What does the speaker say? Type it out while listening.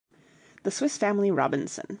The Swiss Family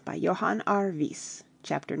Robinson, by Johann R. Wyss.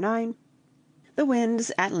 Chapter 9. The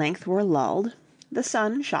winds at length were lulled, the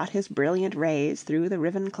sun shot his brilliant rays through the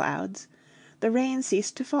riven clouds, the rain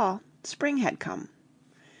ceased to fall, spring had come.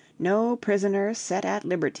 No prisoners set at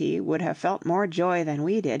liberty would have felt more joy than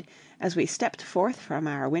we did, as we stepped forth from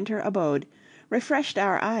our winter abode, refreshed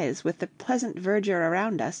our eyes with the pleasant verdure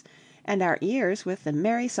around us, and our ears with the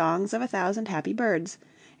merry songs of 1,000 happy birds,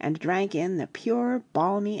 and drank in the pure,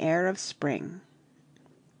 balmy air of spring.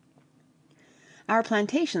 Our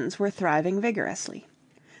plantations were thriving vigorously.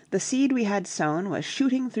 The seed we had sown was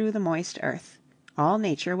shooting through the moist earth. All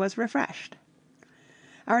nature was refreshed.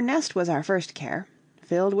 Our nest was our first care.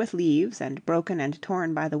 Filled with leaves, and broken and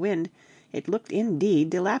torn by the wind, it looked indeed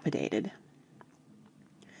dilapidated.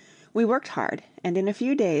 We worked hard, and in a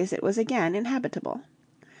few days it was again inhabitable.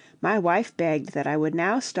 My wife begged that I would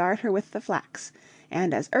now start her with the flax,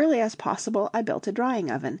 and as early as possible I built a drying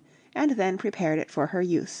oven, and then prepared it for her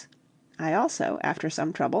use. I also, after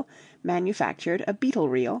some trouble, manufactured a beetle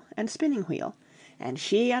reel and spinning wheel, and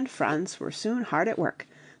she and Franz were soon hard at work,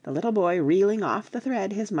 the little boy reeling off the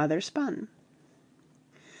thread his mother spun.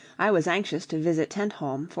 I was anxious to visit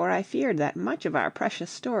Tentholm, for I feared that much of our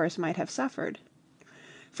precious stores might have suffered.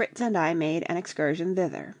 Fritz and I made an excursion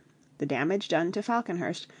thither. The damage done to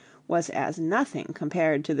Falconhurst was as nothing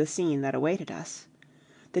compared to the scene that awaited us.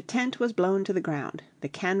 The tent was blown to the ground, the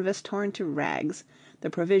canvas torn to rags, the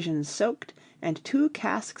provisions soaked, and 2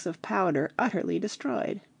 casks of powder utterly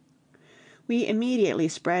destroyed. We immediately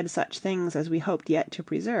spread such things as we hoped yet to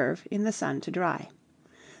preserve in the sun to dry.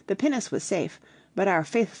 The pinnace was safe, but our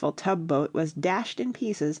faithful tub-boat was dashed in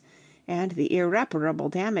pieces, and the irreparable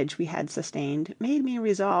damage we had sustained made me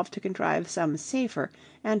resolve to contrive some safer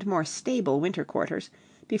and more stable winter quarters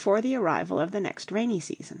before the arrival of the next rainy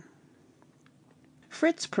season.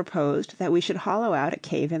 Fritz proposed that we should hollow out a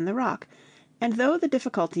cave in the rock, and though the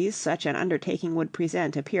difficulties such an undertaking would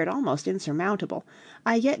present appeared almost insurmountable,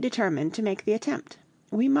 I yet determined to make the attempt.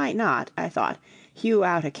 We might not, I thought, hew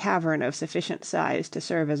out a cavern of sufficient size to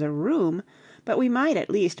serve as a room, but we might at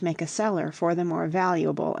least make a cellar for the more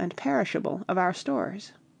valuable and perishable of our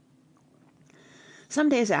stores. Some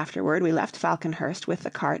days afterward we left Falconhurst with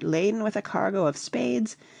the cart laden with a cargo of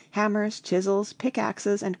spades, hammers, chisels,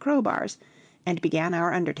 pickaxes, and crowbars, and began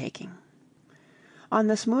our undertaking. On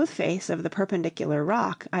the smooth face of the perpendicular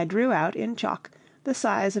rock I drew out in chalk the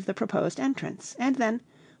size of the proposed entrance, and then,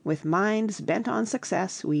 with minds bent on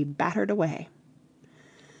success, we battered away.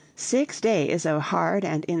 6 days of hard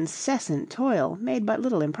and incessant toil made but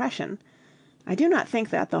little impression. I do not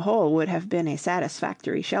think that the whole would have been a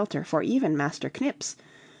satisfactory shelter for even Master Knips,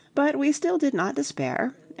 but we still did not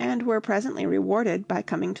despair, and were presently rewarded by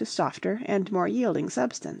coming to softer and more yielding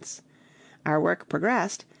substance. Our work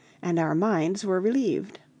progressed, and our minds were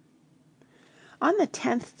relieved. On the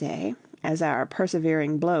 10th day, as our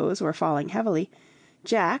persevering blows were falling heavily,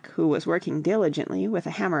 Jack, who was working diligently with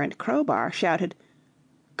a hammer and crowbar, shouted,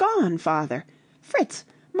 "Gone, father! Fritz,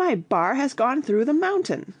 my bar has gone through the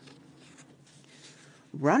mountain!"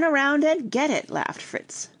 "Run around and get it," laughed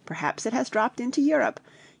Fritz. "Perhaps it has dropped into Europe.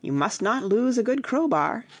 You must not lose a good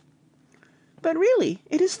crowbar." "But really,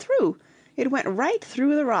 it is through. It went right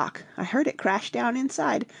through the rock. I heard it crash down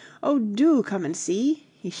inside. Oh, do come and see!"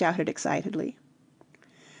 he shouted excitedly.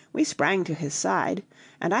 We sprang to his side,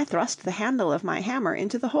 and I thrust the handle of my hammer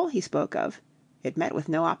into the hole he spoke of. It met with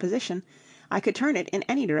no opposition. I could turn it in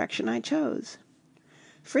any direction I chose.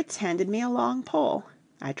 Fritz handed me a long pole.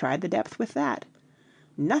 I tried the depth with that.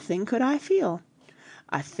 Nothing could I feel.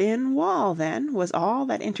 A thin wall, then, was all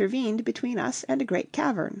that intervened between us and a great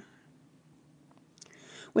cavern.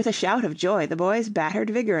 With a shout of joy the boys battered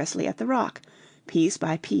vigorously at the rock. Piece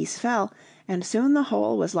by piece fell, and soon the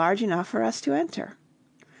hole was large enough for us to enter.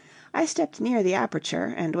 I stepped near the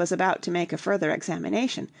aperture, and was about to make a further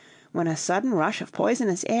examination, when a sudden rush of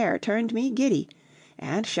poisonous air turned me giddy,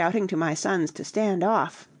 and shouting to my sons to stand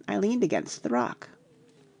off, I leaned against the rock.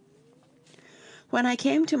 When I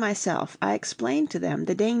came to myself, I explained to them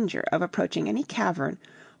the danger of approaching any cavern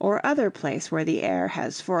or other place where the air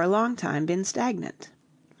has for a long time been stagnant.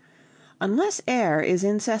 Unless air is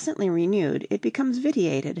incessantly renewed, it becomes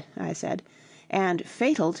vitiated, I said, and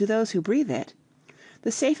fatal to those who breathe it.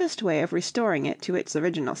 The safest way of restoring it to its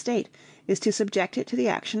original state is to subject it to the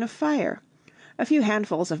action of fire. A few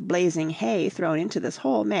handfuls of blazing hay thrown into this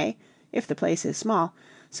hole may, if the place is small,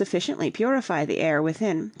 sufficiently purify the air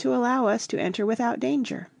within to allow us to enter without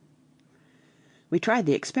danger. We tried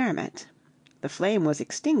the experiment. The flame was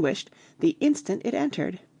extinguished the instant it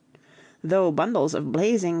entered. Though bundles of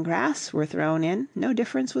blazing grass were thrown in, no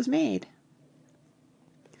difference was made.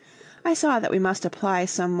 I saw that we must apply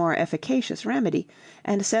some more efficacious remedy,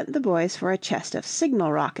 and sent the boys for a chest of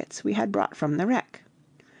signal rockets we had brought from the wreck.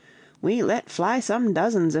 We let fly some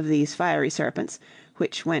dozens of these fiery serpents,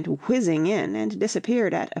 which went whizzing in and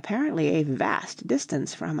disappeared at apparently a vast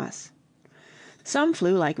distance from us. Some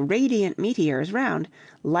flew like radiant meteors round,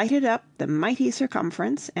 lighted up the mighty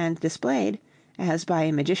circumference, and displayed, as by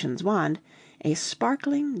a magician's wand, a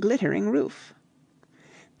sparkling, glittering roof.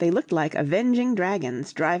 They looked like avenging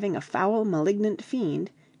dragons driving a foul, malignant fiend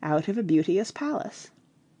out of a beauteous palace.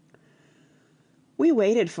 We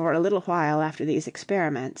waited for a little while after these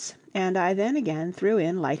experiments, and I then again threw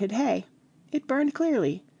in lighted hay. It burned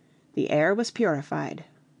clearly. The air was purified.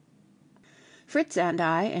 Fritz and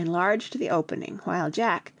I enlarged the opening, while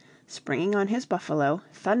Jack, springing on his buffalo,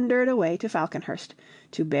 thundered away to Falconhurst,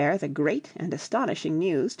 to bear the great and astonishing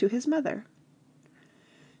news to his mother.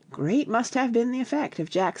 Great must have been the effect of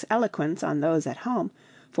Jack's eloquence on those at home,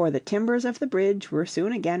 for the timbers of the bridge were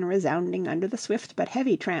soon again resounding under the swift but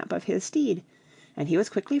heavy tramp of his steed, and he was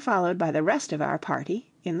quickly followed by the rest of our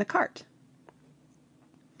party in the cart.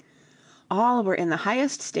 All were in the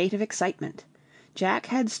highest state of excitement. Jack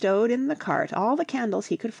had stowed in the cart all the candles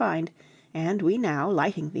he could find, and we now,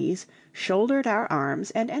 lighting these, shouldered our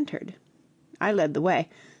arms and entered. I led the way,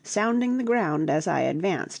 sounding the ground as I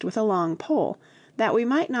advanced with a long pole, that we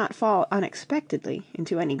might not fall unexpectedly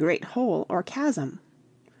into any great hole or chasm.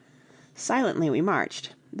 Silently we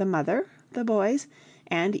marched, the mother, the boys,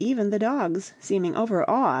 and even the dogs seeming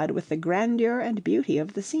overawed with the grandeur and beauty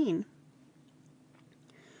of the scene.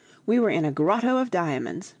 We were in a grotto of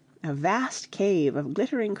diamonds, a vast cave of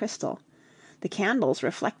glittering crystal. The candles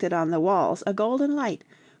reflected on the walls a golden light,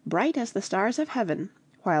 bright as the stars of heaven,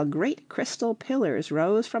 while great crystal pillars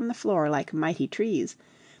rose from the floor like mighty trees,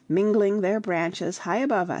 mingling their branches high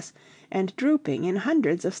above us, and drooping in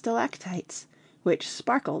hundreds of stalactites, which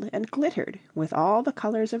sparkled and glittered with all the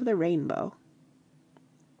colors of the rainbow.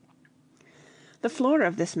 The floor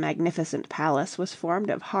of this magnificent palace was formed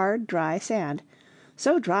of hard, dry sand,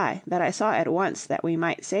 so dry that I saw at once that we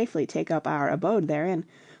might safely take up our abode therein,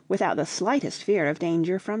 without the slightest fear of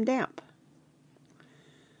danger from damp.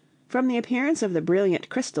 From the appearance of the brilliant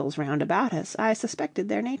crystals round about us, I suspected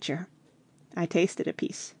their nature. I tasted a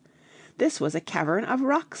piece. This was a cavern of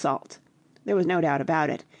rock salt. There was no doubt about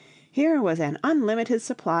it. Here was an unlimited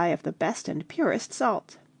supply of the best and purest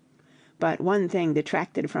salt. But one thing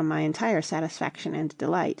detracted from my entire satisfaction and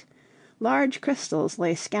delight. Large crystals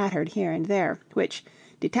lay scattered here and there, which,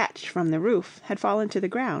 detached from the roof, had fallen to the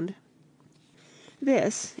ground.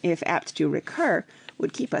 This, if apt to recur,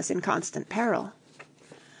 would keep us in constant peril.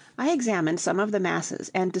 I examined some of the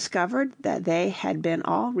masses, and discovered that they had been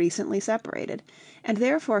all recently separated, and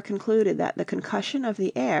therefore concluded that the concussion of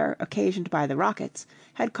the air occasioned by the rockets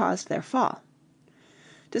had caused their fall.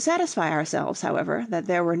 To satisfy ourselves, however, that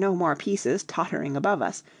there were no more pieces tottering above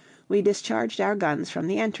us, we discharged our guns from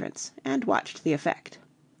the entrance, and watched the effect.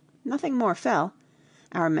 Nothing more fell.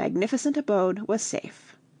 Our magnificent abode was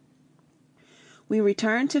safe. We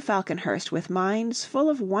returned to Falconhurst with minds full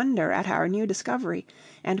of wonder at our new discovery,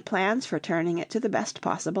 and plans for turning it to the best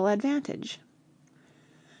possible advantage.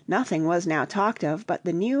 Nothing was now talked of but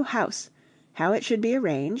the new house, how it should be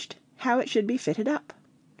arranged, how it should be fitted up.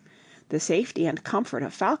 The safety and comfort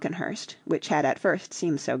of Falconhurst, which had at first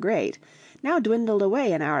seemed so great, now dwindled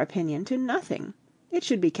away in our opinion to nothing. It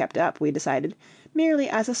should be kept up, we decided, merely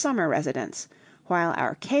as a summer residence, while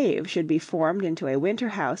our cave should be formed into a winter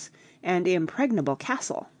house and impregnable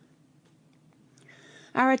castle.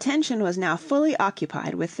 Our attention was now fully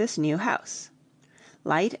occupied with this new house.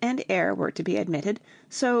 Light and air were to be admitted,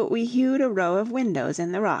 so we hewed a row of windows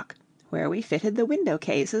in the rock, where we fitted the window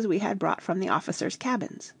cases we had brought from the officers'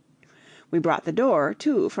 cabins. We brought the door,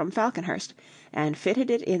 too, from Falconhurst, and fitted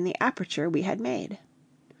it in the aperture we had made.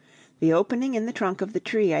 The opening in the trunk of the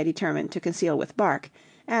tree I determined to conceal with bark,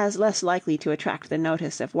 as less likely to attract the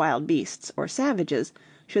notice of wild beasts or savages,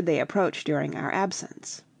 should they approach during our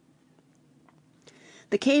absence.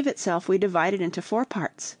 The cave itself we divided into 4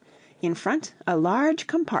 parts. In front, a large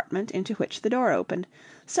compartment into which the door opened,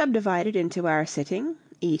 subdivided into our sitting,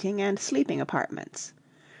 eating, and sleeping apartments;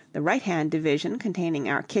 the right-hand division containing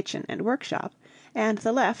our kitchen and workshop, and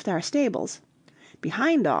the left our stables.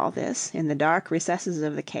 Behind all this, in the dark recesses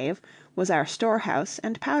of the cave, was our storehouse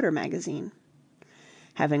and powder magazine.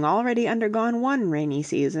 Having already undergone one rainy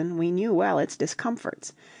season, we knew well its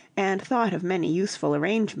discomforts, and thought of many useful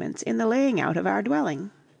arrangements in the laying out of our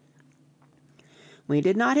dwelling. We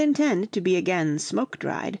did not intend to be again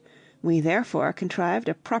smoke-dried; we therefore contrived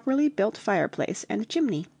a properly built fireplace and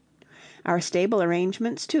chimney. Our stable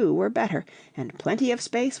arrangements, too, were better, and plenty of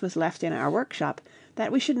space was left in our workshop,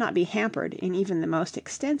 that we should not be hampered in even the most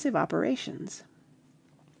extensive operations.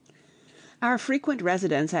 Our frequent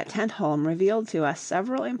residence at Tentholm revealed to us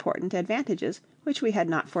several important advantages which we had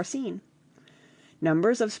not foreseen.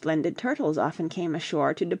 Numbers of splendid turtles often came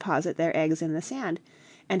ashore to deposit their eggs in the sand,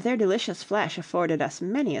 and their delicious flesh afforded us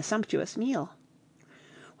many a sumptuous meal.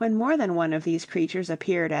 When more than one of these creatures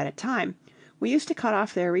appeared at a time, we used to cut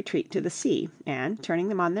off their retreat to the sea, and, turning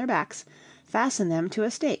them on their backs, fasten them to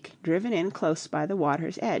a stake driven in close by the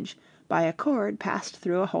water's edge, by a cord passed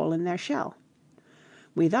through a hole in their shell.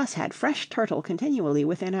 We thus had fresh turtle continually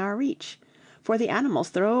within our reach, for the animals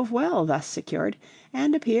throve well thus secured,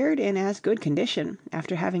 and appeared in as good condition,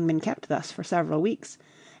 after having been kept thus for several weeks,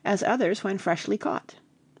 as others when freshly caught.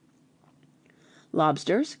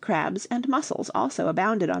 Lobsters, crabs, and mussels also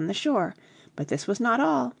abounded on the shore, but this was not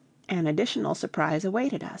all. An additional surprise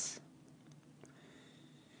awaited us.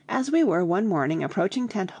 As we were one morning approaching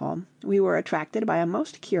Tentholm, we were attracted by a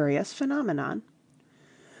most curious phenomenon.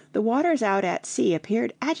 The waters out at sea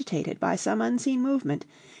appeared agitated by some unseen movement,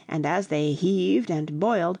 and as they heaved and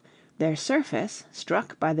boiled, their surface,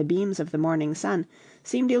 struck by the beams of the morning sun,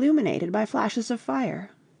 seemed illuminated by flashes of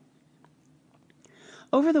fire.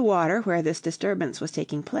 Over the water where this disturbance was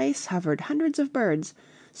taking place hovered hundreds of birds,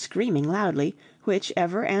 screaming loudly, which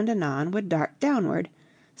ever and anon would dart downward,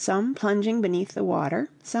 some plunging beneath the water,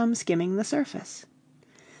 some skimming the surface.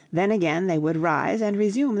 Then again they would rise and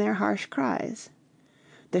resume their harsh cries.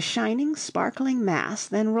 The shining, sparkling mass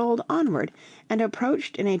then rolled onward and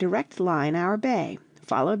approached in a direct line our bay,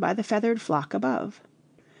 followed by the feathered flock above.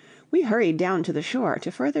 We hurried down to the shore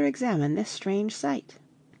to further examine this strange sight.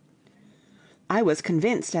 I was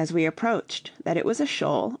convinced as we approached that it was a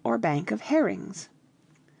shoal or bank of herrings.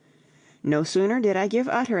 No sooner did I give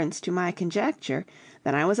utterance to my conjecture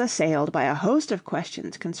than I was assailed by a host of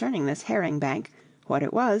questions concerning this herring bank, what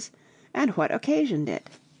it was, and what occasioned it.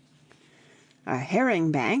 "A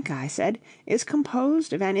herring bank," I said, "is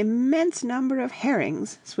composed of an immense number of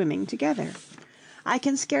herrings swimming together. I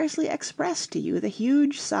can scarcely express to you the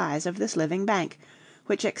huge size of this living bank,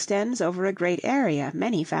 which extends over a great area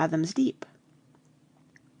many fathoms deep.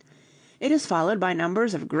 It is followed by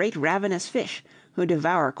numbers of great ravenous fish, who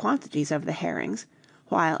devour quantities of the herrings,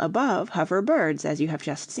 while above hover birds, as you have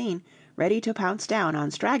just seen, ready to pounce down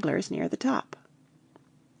on stragglers near the top.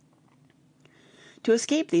 To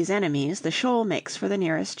escape these enemies, the shoal makes for the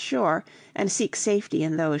nearest shore, and seeks safety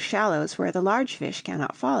in those shallows where the large fish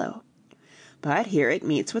cannot follow. But here it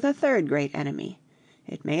meets with a third great enemy.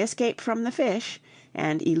 It may escape from the fish,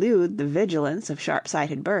 and elude the vigilance of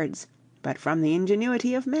sharp-sighted birds, but from the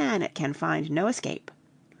ingenuity of man it can find no escape.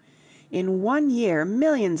 In 1 year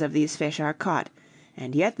millions of these fish are caught,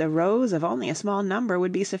 and yet the roes of only a small number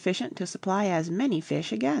would be sufficient to supply as many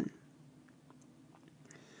fish again."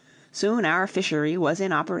 Soon our fishery was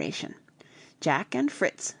in operation. Jack and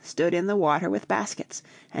Fritz stood in the water with baskets,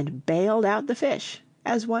 and baled out the fish,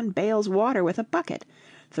 as one bales water with a bucket,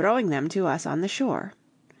 throwing them to us on the shore.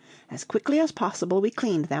 As quickly as possible we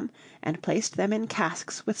cleaned them, and placed them in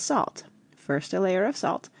casks with salt, first a layer of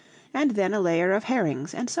salt, and then a layer of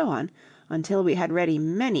herrings, and so on, until we had ready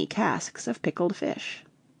many casks of pickled fish.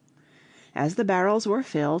 As the barrels were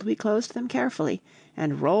filled, we closed them carefully,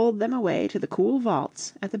 and rolled them away to the cool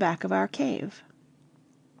vaults at the back of our cave.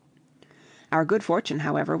 Our good fortune,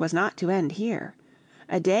 however, was not to end here.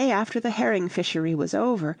 A day after the herring fishery was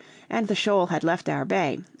over, and the shoal had left our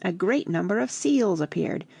bay, a great number of seals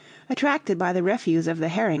appeared, attracted by the refuse of the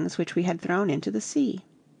herrings which we had thrown into the sea.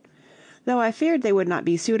 Though I feared they would not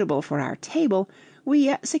be suitable for our table, we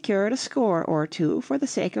yet secured a score or two for the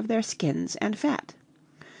sake of their skins and fat.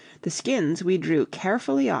 The skins we drew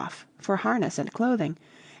carefully off for harness and clothing,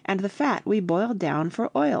 and the fat we boiled down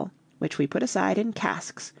for oil, which we put aside in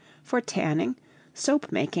casks for tanning,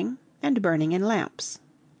 soap making, and burning in lamps.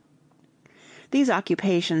 These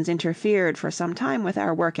occupations interfered for some time with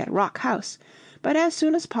our work at Rock House, but as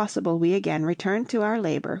soon as possible we again returned to our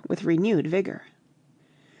labor with renewed vigor.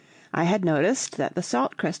 I had noticed that the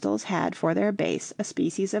salt crystals had for their base a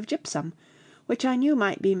species of gypsum, which I knew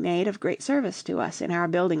might be made of great service to us in our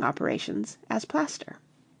building operations as plaster.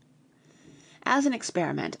 As an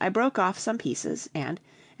experiment, I broke off some pieces, and,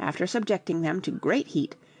 after subjecting them to great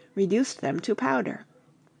heat, reduced them to powder.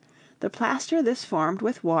 The plaster this formed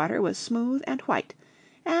with water was smooth and white,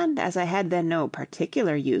 and as I had then no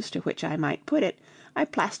particular use to which I might put it, I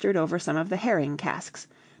plastered over some of the herring casks,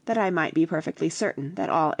 that I might be perfectly certain that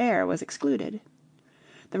all air was excluded.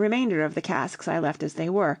 The remainder of the casks I left as they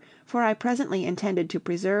were, for I presently intended to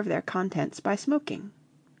preserve their contents by smoking.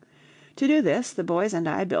 To do this, the boys and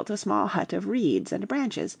I built a small hut of reeds and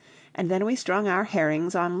branches, and then we strung our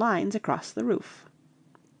herrings on lines across the roof.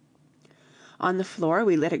 On the floor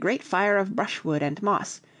we lit a great fire of brushwood and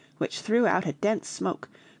moss, which threw out a dense smoke,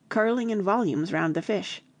 curling in volumes round the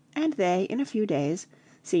fish, and they, in a few days,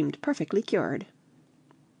 seemed perfectly cured.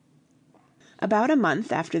 About a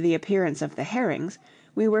month after the appearance of the herrings,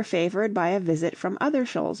 we were favored by a visit from other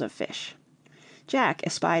shoals of fish. Jack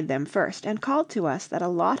espied them first, and called to us that a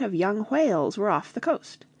lot of young whales were off the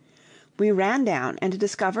coast. We ran down and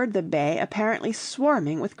discovered the bay apparently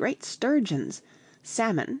swarming with great sturgeons,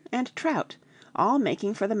 salmon, and trout, all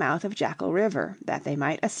making for the mouth of Jackal River, that they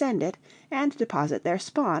might ascend it and deposit their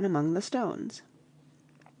spawn among the stones.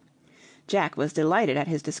 Jack was delighted at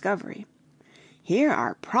his discovery. "Here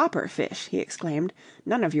are proper fish," he exclaimed,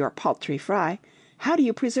 "none of your paltry fry. How do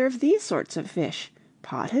you preserve these sorts of fish?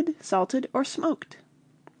 Potted, salted, or smoked?"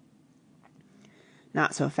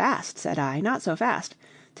 "Not so fast," said I, "not so fast.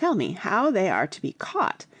 Tell me how they are to be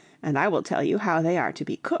caught, and I will tell you how they are to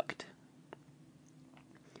be cooked."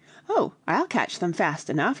 "Oh, I'll catch them fast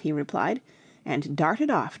enough," he replied, and darted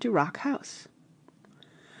off to Rock House.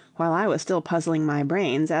 While I was still puzzling my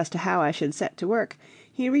brains as to how I should set to work,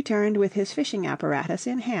 he returned with his fishing apparatus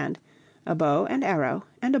in hand, a bow and arrow,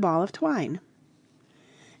 and a ball of twine.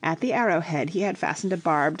 At the arrowhead he had fastened a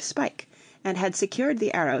barbed spike, and had secured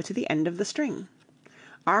the arrow to the end of the string.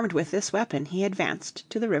 Armed with this weapon, he advanced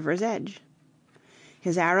to the river's edge.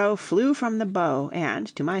 His arrow flew from the bow, and,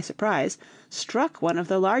 to my surprise, struck one of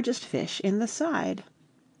the largest fish in the side.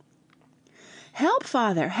 "Help,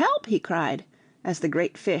 father, help!" he cried, as the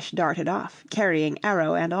great fish darted off, carrying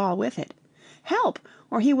arrow and all with it. "Help,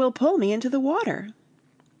 or he will pull me into the water."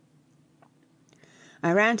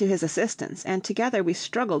 I ran to his assistance, and together we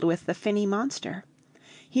struggled with the finny monster.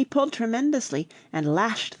 He pulled tremendously, and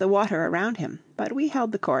lashed the water around him, but we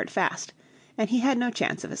held the cord fast, and he had no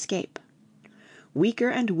chance of escape. Weaker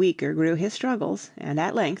and weaker grew his struggles, and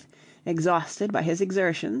at length, exhausted by his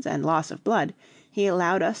exertions and loss of blood, he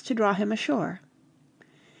allowed us to draw him ashore.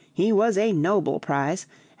 He was a noble prize,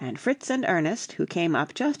 and Fritz and Ernest, who came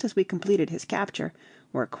up just as we completed his capture,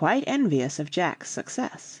 were quite envious of Jack's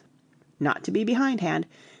success. Not to be behindhand,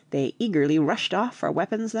 they eagerly rushed off for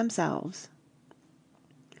weapons themselves.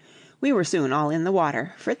 We were soon all in the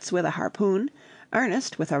water, Fritz with a harpoon,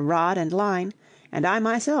 Ernest with a rod and line, and I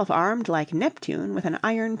myself armed like Neptune with an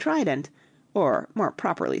iron trident, or, more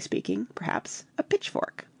properly speaking, perhaps, a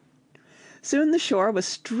pitchfork. Soon the shore was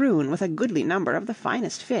strewn with a goodly number of the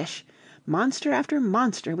finest fish; monster after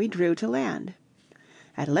monster we drew to land.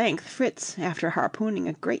 At length Fritz, after harpooning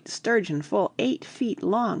a great sturgeon full 8 feet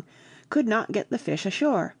long, could not get the fish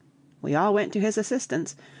ashore. We all went to his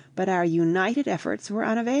assistance, but our united efforts were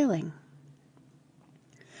unavailing.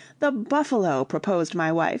 "The buffalo!" proposed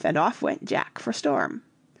my wife, and off went Jack for Storm.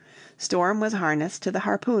 Storm was harnessed to the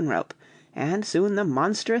harpoon rope, and soon the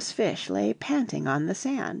monstrous fish lay panting on the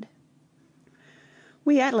sand.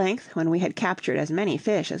 We at length, when we had captured as many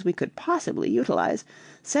fish as we could possibly utilize,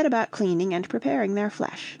 set about cleaning and preparing their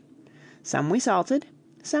flesh. Some we salted,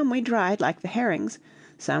 some we dried like the herrings,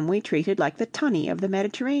 some we treated like the tunny of the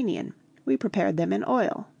Mediterranean; we prepared them in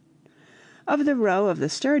oil. Of the roe of the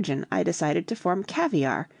sturgeon I decided to form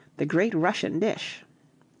caviare, the great Russian dish.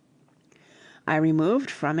 I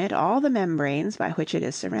removed from it all the membranes by which it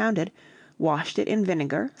is surrounded, washed it in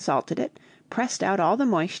vinegar, salted it, pressed out all the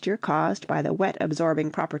moisture caused by the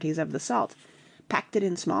wet-absorbing properties of the salt, packed it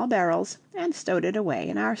in small barrels, and stowed it away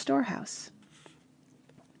in our storehouse.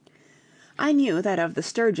 I knew that of the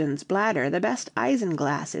sturgeon's bladder the best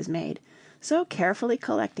isinglass is made, so carefully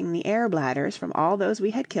collecting the air bladders from all those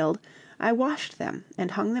we had killed, I washed them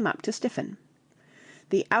and hung them up to stiffen.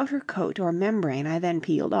 The outer coat or membrane I then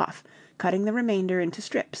peeled off, cutting the remainder into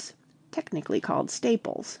strips, technically called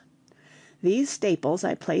staples. These staples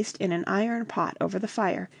I placed in an iron pot over the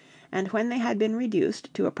fire, and when they had been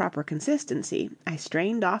reduced to a proper consistency, I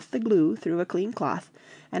strained off the glue through a clean cloth,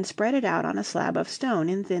 and spread it out on a slab of stone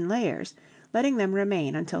in thin layers, letting them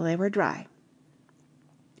remain until they were dry.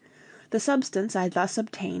 The substance I thus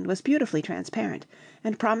obtained was beautifully transparent,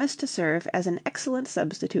 and promised to serve as an excellent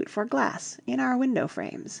substitute for glass in our window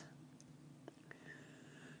frames.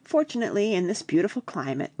 Fortunately, in this beautiful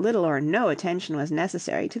climate, little or no attention was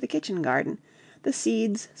necessary to the kitchen garden; the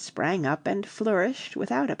seeds sprang up and flourished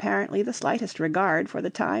without apparently the slightest regard for the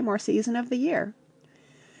time or season of the year.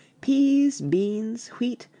 Peas, beans,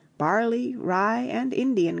 wheat, barley, rye, and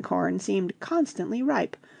Indian corn seemed constantly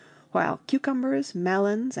ripe, while cucumbers,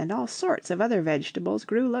 melons, and all sorts of other vegetables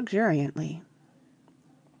grew luxuriantly.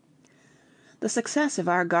 The success of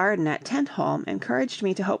our garden at Tentholm encouraged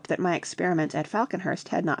me to hope that my experiments at Falconhurst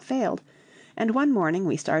had not failed, and one morning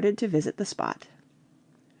we started to visit the spot.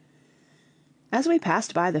 As we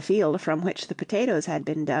passed by the field from which the potatoes had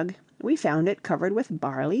been dug, we found it covered with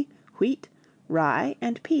barley, wheat, rye,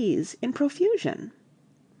 and peas in profusion.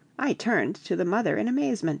 I turned to the mother in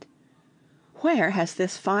amazement. "Where has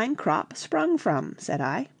this fine crop sprung from?" said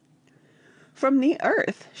I. "From the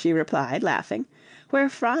earth," she replied, laughing, "where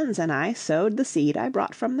Franz and I sowed the seed I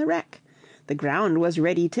brought from the wreck. The ground was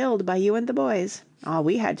ready tilled by you and the boys. All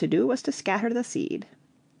we had to do was to scatter the seed."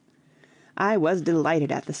 I was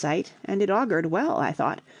delighted at the sight, and it augured well, I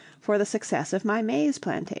thought, for the success of my maize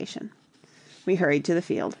plantation. We hurried to the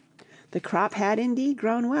field. The crop had indeed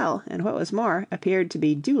grown well, and what was more, appeared to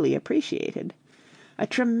be duly appreciated. A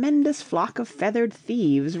tremendous flock of feathered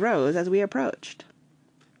thieves rose as we approached.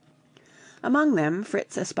 Among them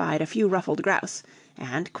Fritz espied a few ruffled grouse,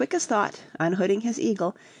 and, quick as thought, unhooding his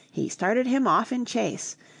eagle, he started him off in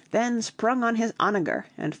chase, then sprung on his onager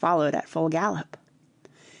and followed at full gallop.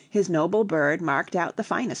 His noble bird marked out the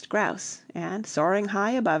finest grouse, and, soaring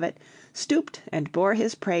high above it, stooped and bore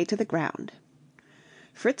his prey to the ground.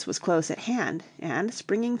 Fritz was close at hand, and,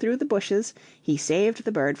 springing through the bushes, he saved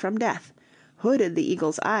the bird from death, hooded the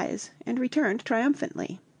eagle's eyes, and returned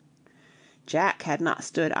triumphantly. Jack had not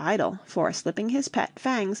stood idle, for, slipping his pet,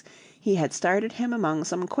 Fangs, he had started him among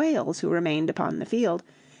some quails who remained upon the field,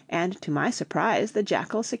 and to my surprise the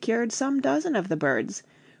jackal secured some dozen of the birds,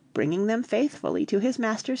 bringing them faithfully to his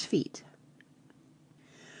master's feet.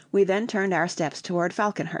 We then turned our steps toward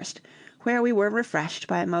Falconhurst, where we were refreshed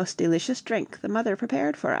by a most delicious drink the mother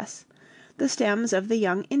prepared for us, the stems of the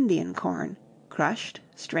young Indian corn, crushed,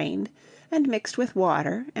 strained, and mixed with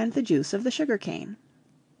water and the juice of the sugar cane.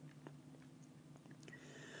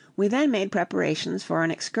 We then made preparations for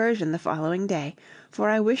an excursion the following day, for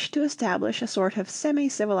I wished to establish a sort of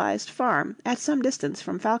semi-civilized farm at some distance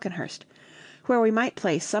from Falconhurst, where we might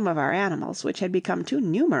place some of our animals, which had become too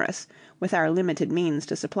numerous with our limited means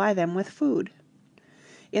to supply them with food.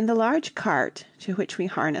 In the large cart, to which we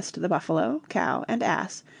harnessed the buffalo, cow, and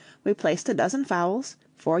ass, we placed a dozen fowls,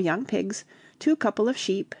 4 young pigs, 2 couple of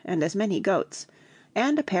sheep, and as many goats,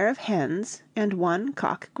 and a pair of hens and 1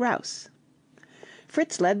 cock grouse.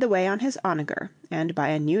 Fritz led the way on his onager, and by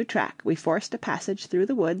a new track we forced a passage through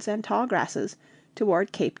the woods and tall grasses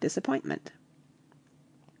toward Cape Disappointment.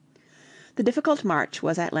 The difficult march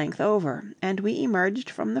was at length over, and we emerged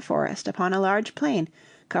from the forest upon a large plain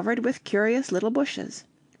covered with curious little bushes.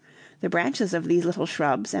 The branches of these little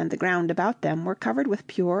shrubs and the ground about them were covered with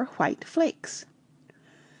pure white flakes.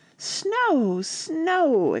 "Snow!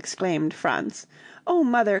 Snow!" exclaimed Franz. "Oh,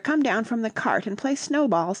 mother, come down from the cart and play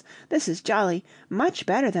snowballs. This is jolly, much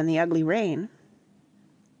better than the ugly rain."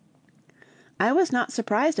 I was not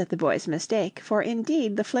surprised at the boy's mistake, for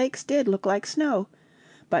indeed the flakes did look like snow;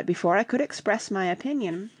 but before I could express my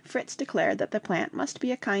opinion, Fritz declared that the plant must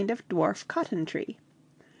be a kind of dwarf cotton tree.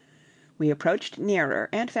 We approached nearer,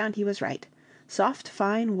 and found he was right. Soft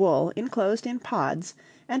fine wool enclosed in pods,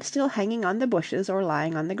 and still hanging on the bushes or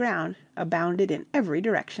lying on the ground, abounded in every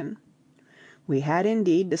direction. We had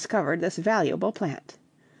indeed discovered this valuable plant.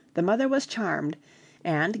 The mother was charmed,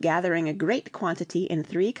 and gathering a great quantity in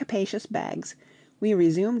 3 capacious bags, we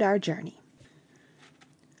resumed our journey.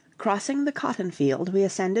 Crossing the cotton field, we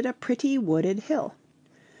ascended a pretty wooded hill.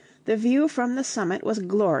 The view from the summit was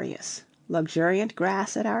glorious, luxuriant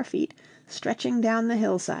grass at our feet, stretching down the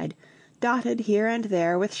hillside, dotted here and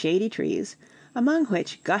there with shady trees, among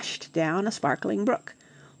which gushed down a sparkling brook,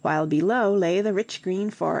 while below lay the rich green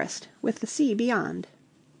forest, with the sea beyond.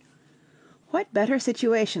 What better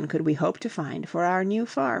situation could we hope to find for our new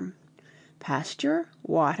farm? Pasture,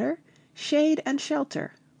 water, shade, and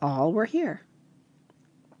shelter, all were here.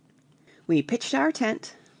 We pitched our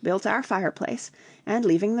tent, built our fireplace, and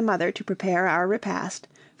leaving the mother to prepare our repast,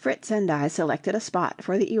 Fritz and I selected a spot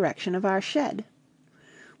for the erection of our shed.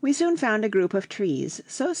 We soon found a group of trees,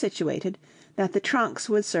 so situated that the trunks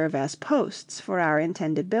would serve as posts for our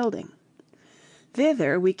intended building.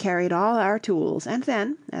 Thither we carried all our tools, and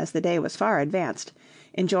then, as the day was far advanced,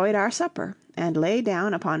 enjoyed our supper, and lay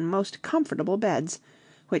down upon most comfortable beds,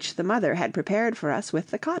 which the mother had prepared for us with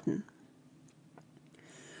the cotton.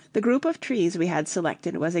 The group of trees we had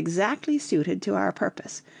selected was exactly suited to our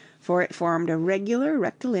purpose, for it formed a regular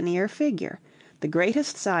rectilinear figure, the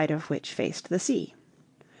greatest side of which faced the sea.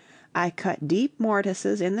 I cut deep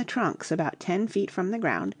mortices in the trunks about 10 feet from the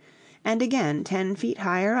ground, and again 10 feet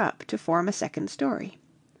higher up to form a second story.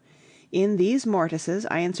 In these mortices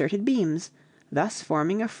I inserted beams, thus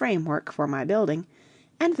forming a framework for my building,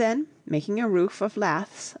 and then, making a roof of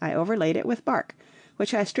laths, I overlaid it with bark,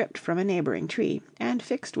 which I stripped from a neighboring tree, and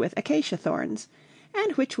fixed with acacia thorns,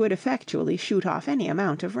 and which would effectually shoot off any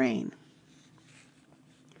amount of rain.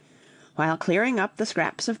 While clearing up the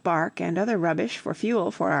scraps of bark and other rubbish for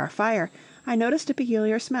fuel for our fire, I noticed a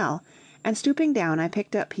peculiar smell, and stooping down I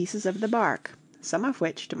picked up pieces of the bark, some of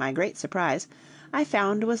which, to my great surprise, I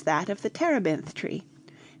found was that of the terebinth tree,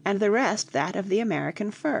 and the rest that of the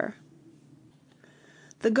American fir.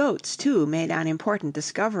 The goats, too, made an important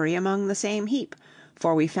discovery among the same heap,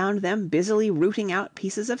 for we found them busily rooting out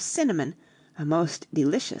pieces of cinnamon, a most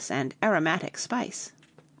delicious and aromatic spice.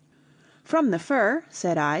 "From the fir,"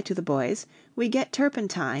 said I to the boys, "we get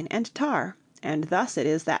turpentine and tar, and thus it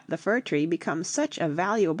is that the fir tree becomes such a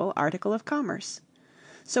valuable article of commerce.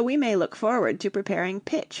 So we may look forward to preparing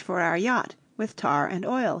pitch for our yacht, with tar and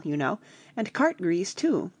oil, you know, and cart grease,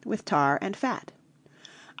 too, with tar and fat.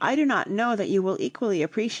 I do not know that you will equally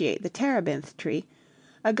appreciate the terebinth tree.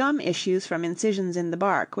 A gum issues from incisions in the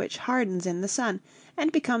bark, which hardens in the sun,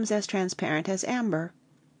 and becomes as transparent as amber.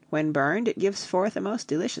 When burned, it gives forth a most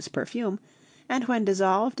delicious perfume, and when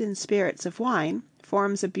dissolved in spirits of wine,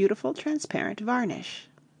 forms a beautiful transparent varnish."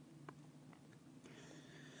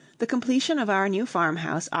 The completion of our new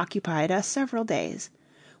farmhouse occupied us several days.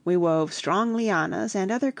 We wove strong lianas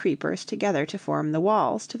and other creepers together to form the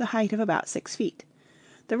walls to the height of about 6 feet.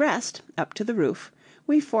 The rest, up to the roof,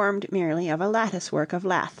 we formed merely of a lattice work of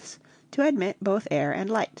laths, to admit both air and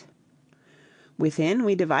light. Within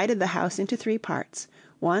we divided the house into 3 parts,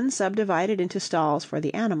 one subdivided into stalls for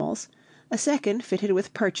the animals, a second fitted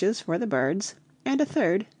with perches for the birds, and a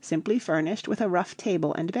third simply furnished with a rough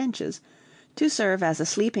table and benches, to serve as a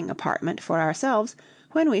sleeping apartment for ourselves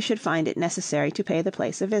when we should find it necessary to pay the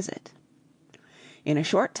place a visit. In a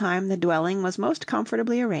short time the dwelling was most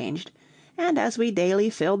comfortably arranged, and as we daily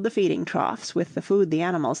filled the feeding troughs with the food the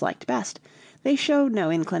animals liked best, they showed no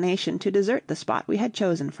inclination to desert the spot we had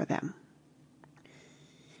chosen for them.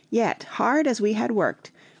 Yet, hard as we had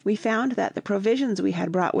worked, we found that the provisions we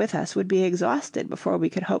had brought with us would be exhausted before we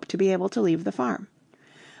could hope to be able to leave the farm.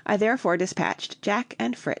 I therefore dispatched Jack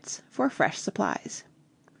and Fritz for fresh supplies.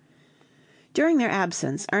 During their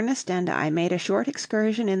absence, Ernest and I made a short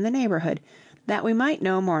excursion in the neighborhood, that we might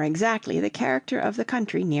know more exactly the character of the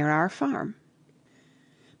country near our farm.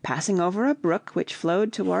 Passing over a brook which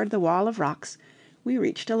flowed toward the wall of rocks, we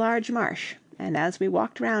reached a large marsh, and as we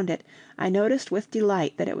walked round it, I noticed with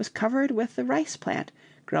delight that it was covered with the rice plant,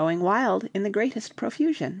 growing wild in the greatest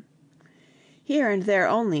profusion. Here and there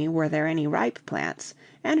only were there any ripe plants,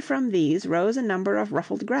 and from these rose a number of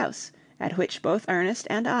ruffled grouse, at which both Ernest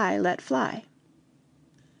and I let fly.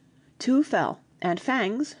 2 fell, and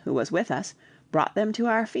Fangs, who was with us, brought them to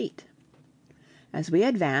our feet. As we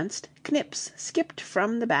advanced, Knips skipped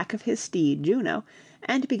from the back of his steed Juno,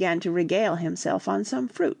 and began to regale himself on some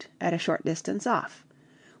fruit at a short distance off.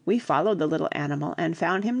 We followed the little animal, and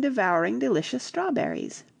found him devouring delicious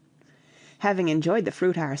strawberries. Having enjoyed the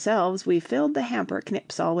fruit ourselves, we filled the hamper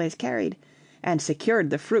Knips always carried, and secured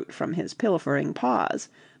the fruit from his pilfering paws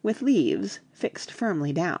with leaves fixed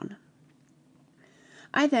firmly down.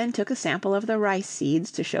 I then took a sample of the rice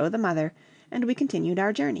seeds to show the mother, and we continued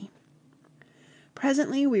our journey.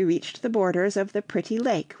 Presently we reached the borders of the pretty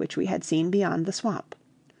lake which we had seen beyond the swamp.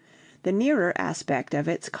 The nearer aspect of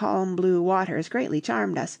its calm blue waters greatly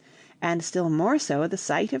charmed us, and still more so the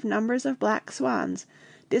sight of numbers of black swans,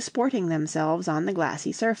 disporting themselves on the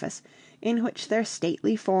glassy surface, in which their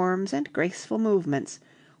stately forms and graceful movements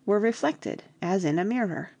were reflected as in a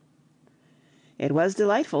mirror. It was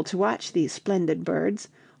delightful to watch these splendid birds,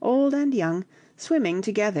 old and young, swimming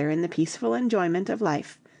together in the peaceful enjoyment of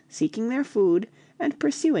life, seeking their food, and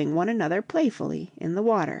pursuing one another playfully in the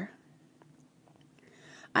water.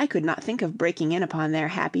 I could not think of breaking in upon their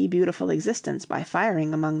happy, beautiful existence by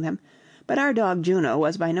firing among them, but our dog Juno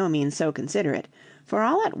was by no means so considerate, for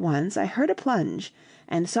all at once I heard a plunge,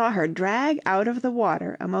 and saw her drag out of the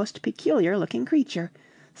water a most peculiar-looking creature,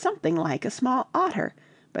 something like a small otter,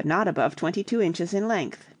 but not above 22 inches in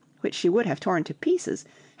length, which she would have torn to pieces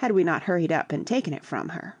had we not hurried up and taken it from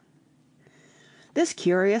her. This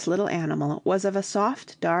curious little animal was of a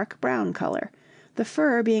soft dark brown color, the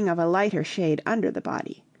fur being of a lighter shade under the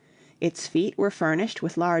body. Its feet were furnished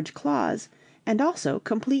with large claws, and also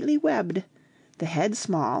completely webbed, the head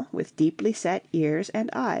small, with deeply set ears and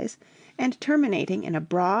eyes, and terminating in a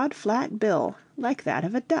broad flat bill like that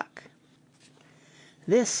of a duck.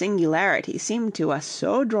 This singularity seemed to us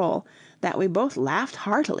so droll that we both laughed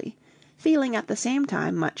heartily, feeling at the same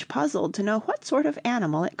time much puzzled to know what sort of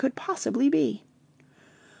animal it could possibly be.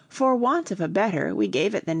 For want of a better, we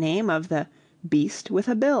gave it the name of the "beast with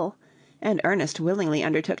a bill," and Ernest willingly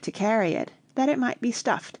undertook to carry it, that it might be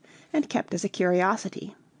stuffed and kept as a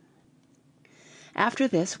curiosity. After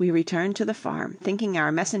this we returned to the farm, thinking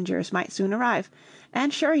our messengers might soon arrive,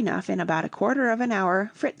 and sure enough, in about a quarter of an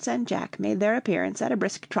hour Fritz and Jack made their appearance at a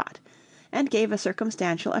brisk trot, and gave a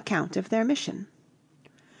circumstantial account of their mission.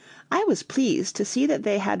 I was pleased to see that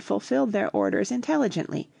they had fulfilled their orders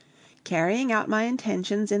intelligently, carrying out my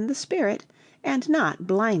intentions in the spirit, and not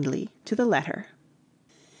blindly to the letter.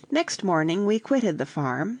 Next morning we quitted the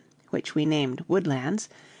farm, which we named Woodlands,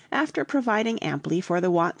 after providing amply for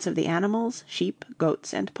the wants of the animals, sheep,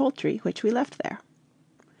 goats, and poultry which we left there.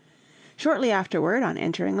 Shortly afterward, on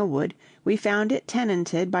entering a wood, we found it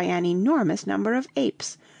tenanted by an enormous number of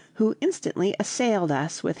apes, who instantly assailed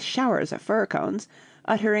us with showers of fir cones,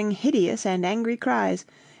 uttering hideous and angry cries,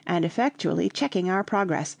 and effectually checking our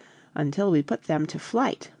progress, until we put them to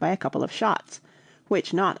flight by a couple of shots,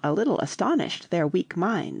 which not a little astonished their weak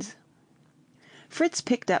minds. Fritz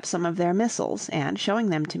picked up some of their missiles, and showing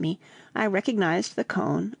them to me, I recognized the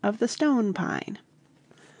cone of the stone pine.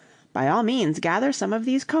 "By all means gather some of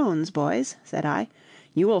these cones, boys," said I.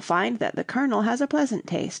 "You will find that the kernel has a pleasant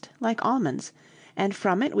taste, like almonds, and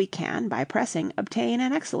from it we can, by pressing, obtain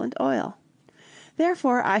an excellent oil.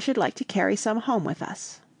 Therefore I should like to carry some home with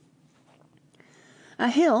us." A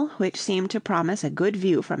hill, which seemed to promise a good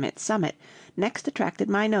view from its summit, next attracted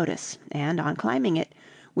my notice, and on climbing it,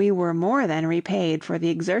 we were more than repaid for the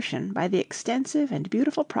exertion by the extensive and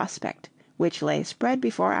beautiful prospect which lay spread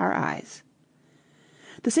before our eyes.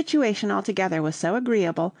 The situation altogether was so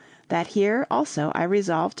agreeable, that here also I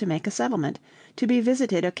resolved to make a settlement, to be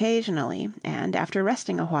visited occasionally, and after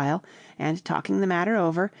resting a while, and talking the matter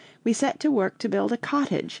over, we set to work to build a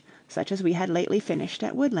cottage, such as we had lately finished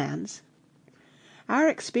at Woodlands. Our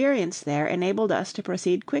experience there enabled us to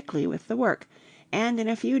proceed quickly with the work, and in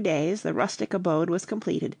a few days the rustic abode was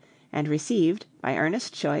completed, and received, by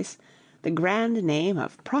earnest choice, the grand name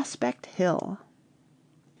of Prospect Hill.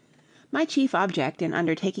 My chief object in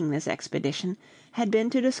undertaking this expedition had been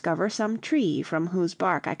to discover some tree from whose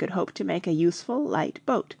bark I could hope to make a useful light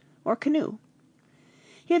boat, or canoe.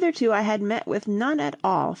 Hitherto I had met with none at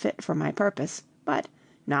all fit for my purpose, but,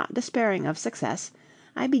 not despairing of success,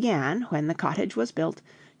 I began, when the cottage was built,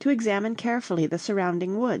 to examine carefully the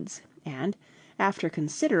surrounding woods, and, after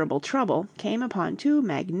considerable trouble, came upon two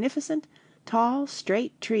magnificent, tall,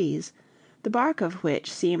 straight trees, the bark of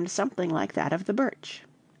which seemed something like that of the birch.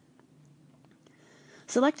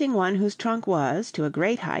 Selecting one whose trunk was, to a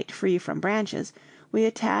great height, free from branches, we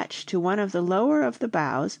attached to one of the lower of the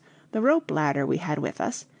boughs the rope ladder we had with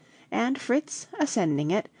us, and Fritz,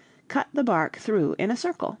 ascending it, cut the bark through in a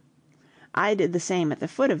circle. I did the same at the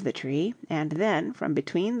foot of the tree, and then, from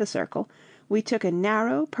between the circle, we took a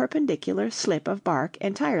narrow, perpendicular slip of bark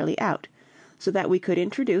entirely out, so that we could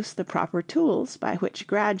introduce the proper tools by which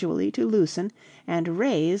gradually to loosen and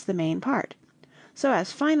raise the main part, so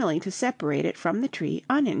as finally to separate it from the tree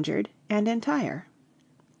uninjured and entire.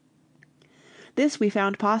 This we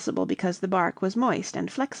found possible because the bark was moist and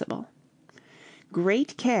flexible.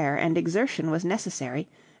 Great care and exertion was necessary,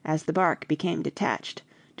 as the bark became detached,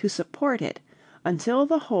 to support it until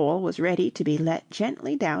the whole was ready to be let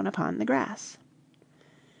gently down upon the grass.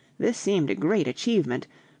 This seemed a great achievement,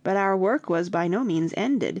 but our work was by no means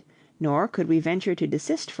ended, nor could we venture to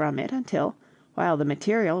desist from it until, while the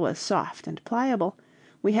material was soft and pliable,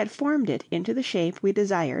 we had formed it into the shape we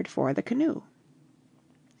desired for the canoe.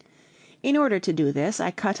 In order to do this, I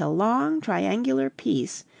cut a long triangular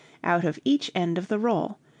piece out of each end of the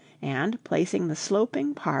roll, and, placing the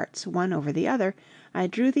sloping parts one over the other, I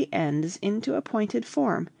drew the ends into a pointed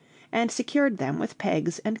form, and secured them with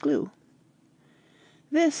pegs and glue.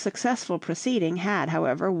 This successful proceeding had,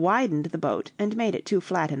 however, widened the boat and made it too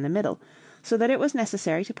flat in the middle, so that it was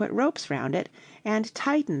necessary to put ropes round it, and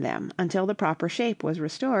tighten them until the proper shape was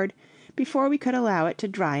restored, before we could allow it to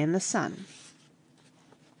dry in the sun.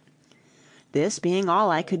 This being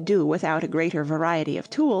all I could do without a greater variety of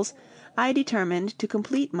tools, I determined to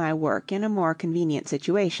complete my work in a more convenient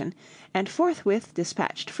situation, and forthwith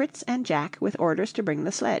dispatched Fritz and Jack with orders to bring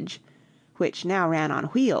the sledge, which now ran on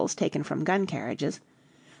wheels taken from gun carriages,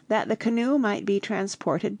 that the canoe might be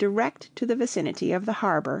transported direct to the vicinity of the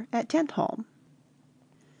harbor at Tentholm.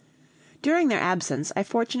 During their absence I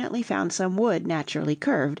fortunately found some wood naturally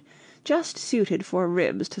curved, just suited for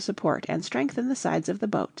ribs to support and strengthen the sides of the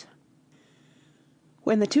boat.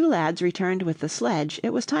 When the two lads returned with the sledge,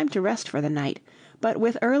 it was time to rest for the night, but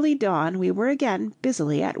with early dawn we were again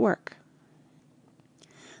busily at work.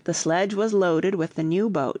 The sledge was loaded with the new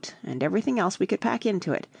boat and everything else we could pack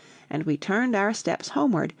into it, and we turned our steps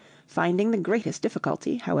homeward, finding the greatest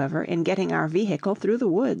difficulty, however, in getting our vehicle through the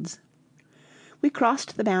woods. We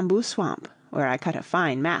crossed the bamboo swamp, where I cut a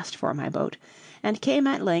fine mast for my boat, and came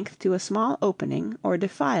at length to a small opening or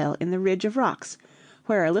defile in the ridge of rocks,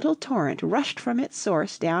 where a little torrent rushed from its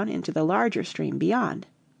source down into the larger stream beyond.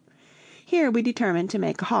 Here we determined to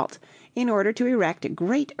make a halt, in order to erect a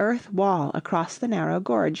great earth wall across the narrow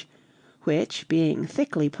gorge, which, being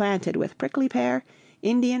thickly planted with prickly pear,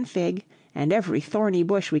 Indian fig, and every thorny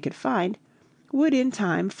bush we could find, would in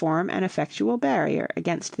time form an effectual barrier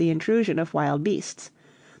against the intrusion of wild beasts,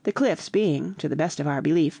 the cliffs being, to the best of our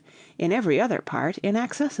belief, in every other part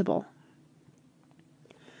inaccessible.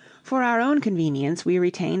 For our own convenience we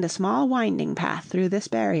retained a small winding path through this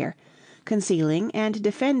barrier, concealing and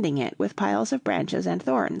defending it with piles of branches and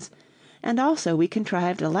thorns, and also we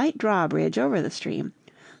contrived a light drawbridge over the stream,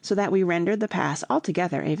 so that we rendered the pass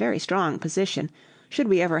altogether a very strong position, should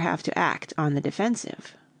we ever have to act on the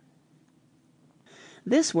defensive.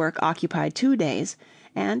 This work occupied 2 days,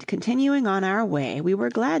 and continuing on our way, we were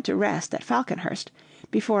glad to rest at Falconhurst,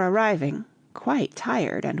 before arriving, quite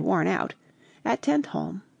tired and worn out, at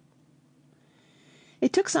Tentholm.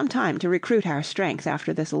 It took some time to recruit our strength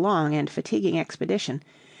after this long and fatiguing expedition,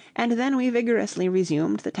 and then we vigorously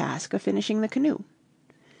resumed the task of finishing the canoe.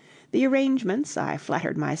 The arrangements, I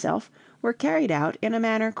flattered myself, were carried out in a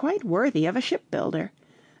manner quite worthy of a shipbuilder.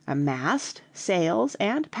 A mast, sails,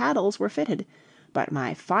 and paddles were fitted, but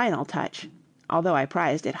my final touch, although I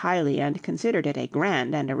prized it highly and considered it a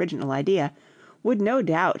grand and original idea, would no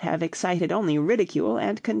doubt have excited only ridicule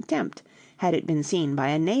and contempt had it been seen by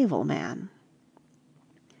a naval man.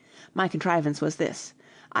 My contrivance was this: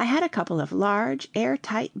 I had a couple of large,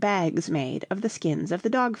 air-tight bags made of the skins of the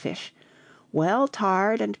dogfish, well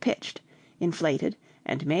tarred and pitched, inflated,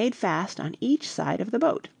 and made fast on each side of the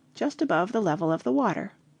boat, just above the level of the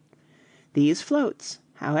water. These floats,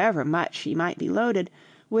 however much she might be loaded,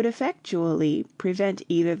 would effectually prevent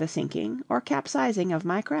either the sinking or capsizing of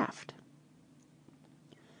my craft.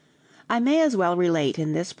 I may as well relate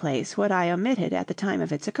in this place what I omitted at the time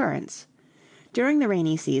of its occurrence. During the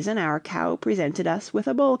rainy season our cow presented us with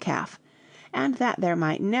a bull calf, and that there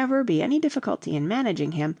might never be any difficulty in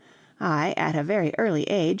managing him, I, at a very early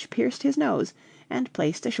age, pierced his nose, and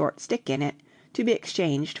placed a short stick in it, to be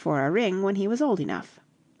exchanged for a ring when he was old enough.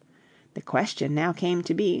 The question now came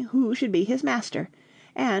to be, who should be his master,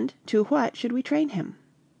 and to what should we train him?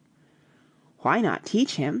 "Why not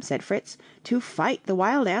teach him," said Fritz, "to fight the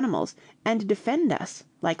wild animals, and defend us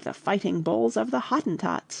like the fighting bulls of the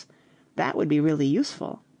Hottentots? That would be really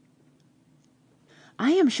useful."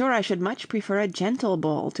 "I am sure I should much prefer a gentle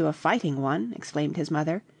bull to a fighting one," exclaimed his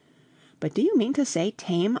mother. "But do you mean to say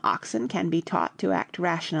tame oxen can be taught to act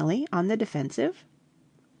rationally on the defensive?"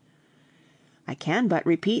 "I can but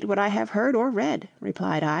repeat what I have heard or read,"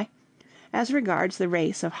 replied I, "as regards the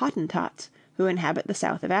race of Hottentots who inhabit the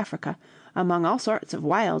south of Africa, among all sorts of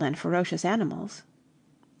wild and ferocious animals.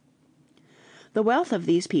 The wealth of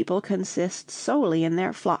these people consists solely in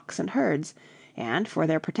their flocks and herds, and, for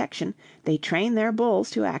their protection, they train their bulls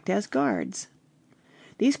to act as guards.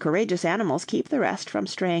 These courageous animals keep the rest from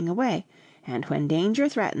straying away, and when danger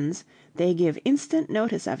threatens, they give instant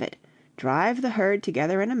notice of it, drive the herd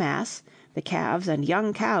together in a mass, the calves and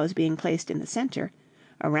young cows being placed in the center;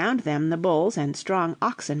 around them the bulls and strong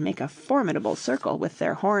oxen make a formidable circle with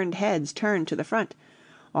their horned heads turned to the front,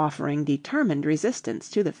 offering determined resistance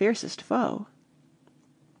to the fiercest foe.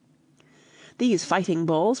 These fighting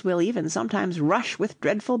bulls will even sometimes rush with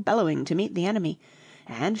dreadful bellowing to meet the enemy,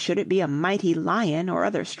 and should it be a mighty lion or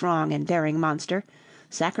other strong and daring monster,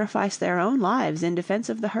 sacrifice their own lives in defense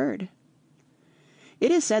of the herd.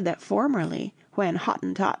 It is said that formerly, when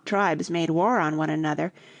Hottentot tribes made war on one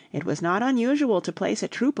another, it was not unusual to place a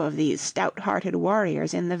troop of these stout-hearted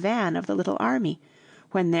warriors in the van of the little army,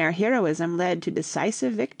 when their heroism led to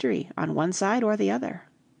decisive victory on one side or the other.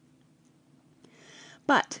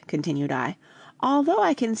 But," continued I, "although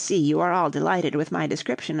I can see you are all delighted with my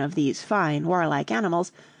description of these fine warlike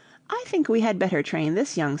animals, I think we had better train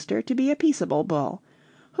this youngster to be a peaceable bull.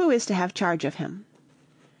 Who is to have charge of him?"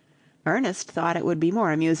 Ernest thought it would be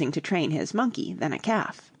more amusing to train his monkey than a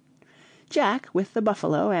calf. Jack, with the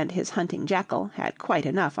buffalo and his hunting jackal, had quite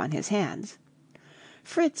enough on his hands.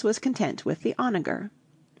 Fritz was content with the onager.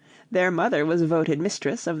 Their mother was voted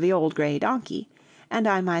mistress of the old gray donkey, and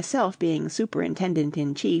I myself being superintendent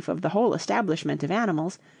in chief of the whole establishment of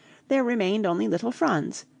animals, there remained only little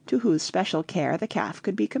Franz, to whose special care the calf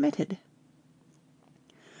could be committed.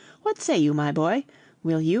 "What say you, my boy?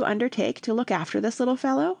 Will you undertake to look after this little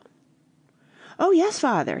fellow?" "Oh, yes,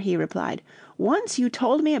 father," he replied. "Once you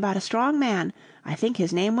told me about a strong man, I think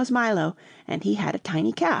his name was Milo, and he had a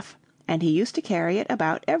tiny calf, and he used to carry it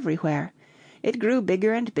about everywhere. It grew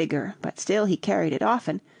bigger and bigger, but still he carried it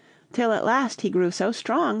often, till at last he grew so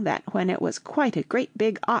strong that when it was quite a great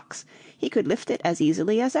big ox, he could lift it as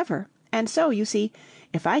easily as ever. And so, you see,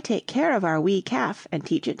 if I take care of our wee calf, and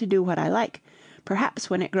teach it to do what I like, perhaps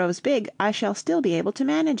when it grows big I shall still be able to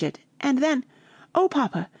manage it, And then, oh,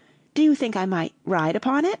 papa, do you think I might ride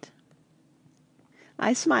upon it?"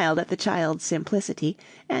 I smiled at the child's simplicity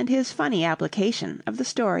and his funny application of the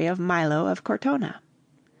story of Milo of Cortona.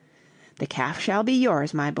 "The calf shall be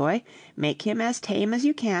yours, my boy. Make him as tame as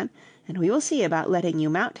you can, and we will see about letting you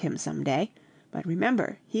mount him some day. But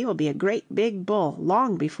remember, he will be a great big bull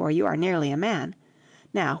long before you are nearly a man.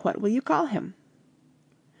 Now, what will you call him?"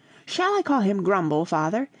 "Shall I call him Grumble,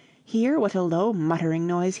 father? Hear what a low muttering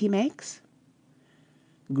noise he makes."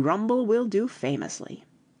 "Grumble will do famously."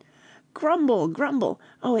 "Grumble, Grumble!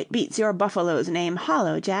 Oh, it beats your buffalo's name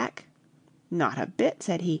hollow, Jack." "Not a bit,"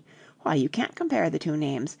 said he. "Why, you can't compare the two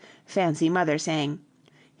names. Fancy mother saying,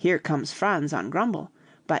 'Here comes Franz on Grumble,'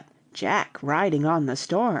 but Jack riding on the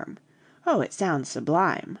Storm! Oh, it sounds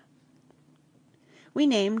sublime." We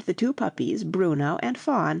named the two puppies Bruno and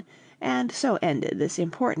Fawn, and so ended this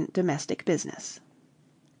important domestic business.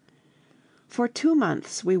 For 2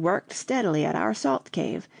 months we worked steadily at our salt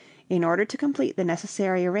cave, in order to complete the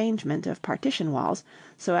necessary arrangement of partition walls,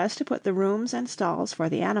 so as to put the rooms and stalls for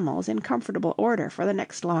the animals in comfortable order for the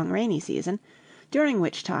next long rainy season, during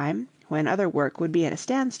which time, when other work would be at a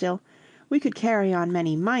standstill, we could carry on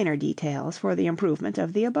many minor details for the improvement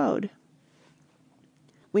of the abode.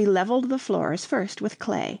 We leveled the floors first with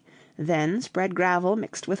clay, then spread gravel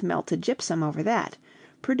mixed with melted gypsum over that,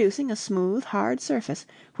 producing a smooth, hard surface,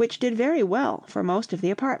 which did very well for most of the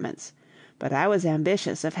apartments; but I was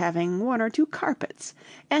ambitious of having 1 or 2 carpets,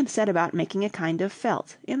 and set about making a kind of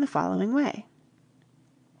felt in the following way.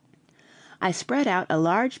 I spread out a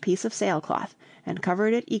large piece of sailcloth, and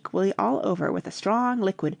covered it equally all over with a strong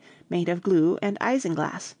liquid made of glue and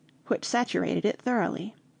isinglass, which saturated it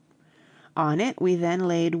thoroughly. On it we then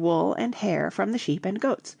laid wool and hair from the sheep and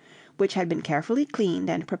goats, which had been carefully cleaned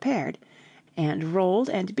and prepared, and rolled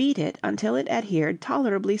and beat it until it adhered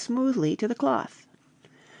tolerably smoothly to the cloth.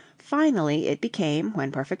 Finally, it became,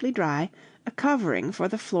 when perfectly dry, a covering for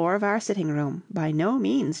the floor of our sitting room, by no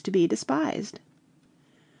means to be despised.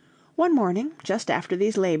 One morning, just after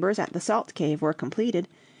these labors at the salt cave were completed,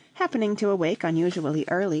 happening to awake unusually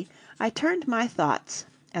early, I turned my thoughts,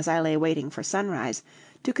 as I lay waiting for sunrise,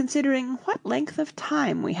 to considering what length of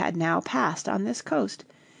time we had now passed on this coast,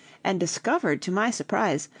 and discovered to my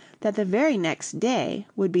surprise that the very next day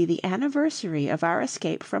would be the anniversary of our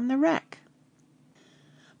escape from the wreck.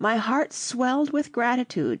 My heart swelled with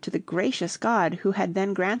gratitude to the gracious God who had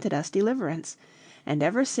then granted us deliverance, and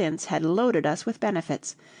ever since had loaded us with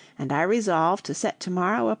benefits, and I resolved to set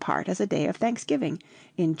to-morrow apart as a day of thanksgiving,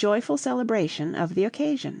 in joyful celebration of the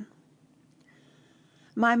occasion.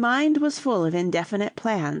 My mind was full of indefinite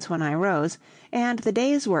plans when I rose, and the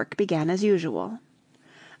day's work began as usual.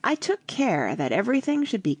 I took care that everything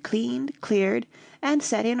should be cleaned, cleared, and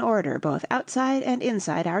set in order both outside and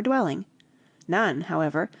inside our dwelling, none,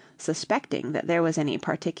 however, suspecting that there was any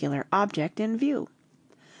particular object in view.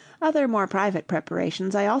 Other more private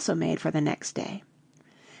preparations I also made for the next day.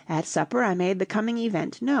 At supper I made the coming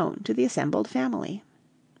event known to the assembled family.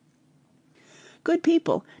 "Good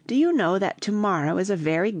people, do you know that to-morrow is a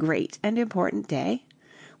very great and important day?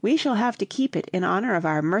 We shall have to keep it in honor of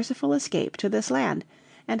our merciful escape to this land,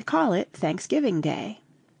 and call it Thanksgiving Day."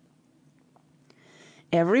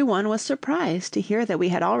 Every one was surprised to hear that we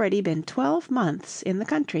had already been 12 months in the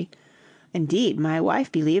country. Indeed, my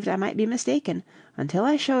wife believed I might be mistaken, until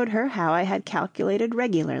I showed her how I had calculated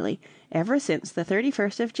regularly ever since the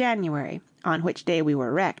 31st of January, on which day we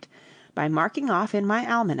were wrecked, by marking off in my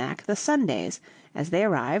almanac the Sundays as they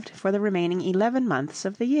arrived for the remaining 11 months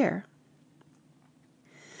of the year.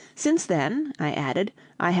 "Since then," I added,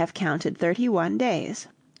 "I have counted 31 days.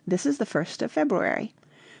 This is the 1st of February.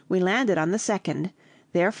 We landed on the 2nd,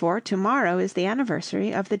 therefore to-morrow is the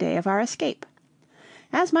anniversary of the day of our escape.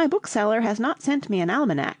 As my bookseller has not sent me an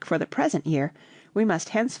almanac for the present year, we must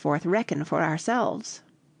henceforth reckon for ourselves."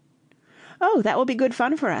 "Oh, that will be good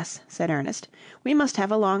fun for us," said Ernest. "We must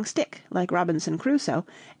have a long stick, like Robinson Crusoe,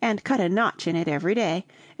 and cut a notch in it every day,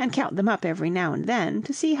 and count them up every now and then,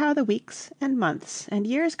 to see how the weeks and months and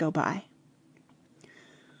years go by."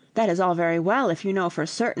 "That is all very well if you know for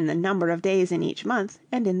certain the number of days in each month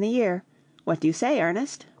and in the year. What do you say,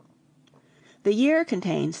 Ernest?" "The year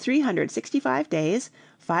contains 365 days,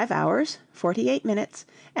 5 hours, 48 minutes,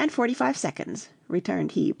 and 45 seconds,"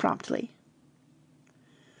 returned he promptly.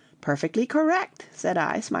 "Perfectly correct," said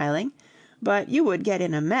I, smiling; "but you would get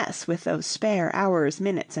in a mess with those spare hours,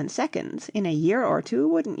 minutes, and seconds in a year or two,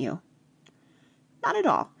 wouldn't you?" "Not at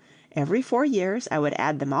all. Every 4 years I would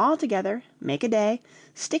add them all together, make a day,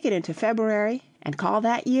 stick it into February, and call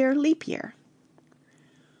that year leap year."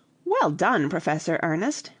 "Well done, Professor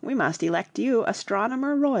Ernest! We must elect you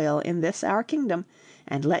Astronomer Royal in this our kingdom,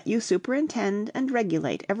 and let you superintend and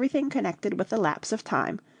regulate everything connected with the lapse of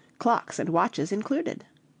time, clocks and watches included."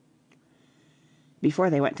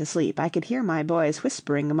 Before they went to sleep, I could hear my boys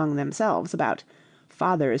whispering among themselves about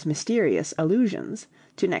 "father's mysterious allusions"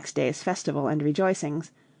 to next day's festival and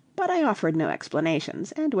rejoicings, but I offered no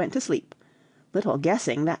explanations, and went to sleep, little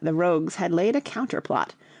guessing that the rogues had laid a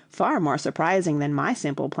counterplot, far more surprising than my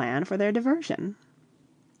simple plan for their diversion.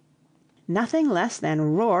 Nothing less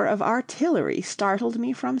than roar of artillery startled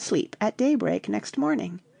me from sleep at daybreak next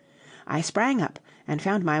morning. I sprang up, and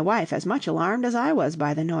found my wife as much alarmed as I was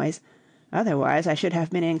by the noise, otherwise I should have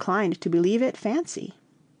been inclined to believe it fancy.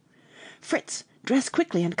 "Fritz, dress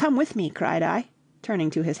quickly and come with me," cried I, turning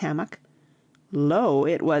to his hammock. Lo,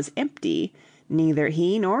 it was empty, neither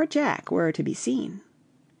he nor Jack were to be seen.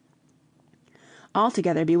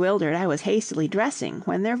 Altogether bewildered, I was hastily dressing,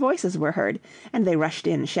 when their voices were heard, and they rushed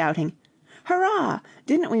in, shouting, "Hurrah!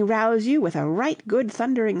 Didn't we rouse you with a right good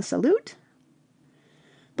thundering salute?"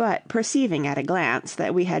 But perceiving at a glance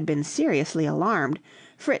that we had been seriously alarmed,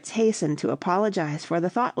 Fritz hastened to apologize for the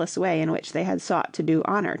thoughtless way in which they had sought to do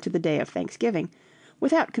honor to the day of Thanksgiving,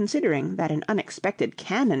 without considering that an unexpected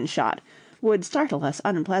cannon shot would startle us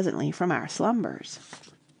unpleasantly from our slumbers.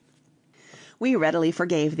 We readily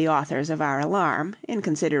forgave the authors of our alarm, in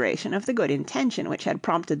consideration of the good intention which had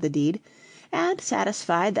prompted the deed, and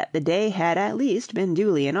satisfied that the day had at least been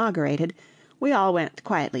duly inaugurated, we all went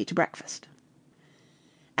quietly to breakfast.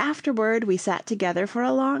 Afterward we sat together for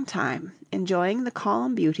a long time, enjoying the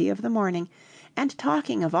calm beauty of the morning, and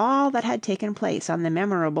talking of all that had taken place on the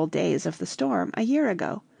memorable days of the storm a year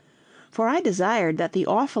ago; for I desired that the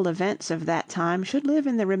awful events of that time should live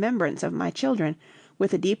in the remembrance of my children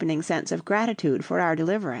with a deepening sense of gratitude for our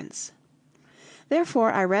deliverance.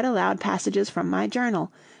 Therefore I read aloud passages from my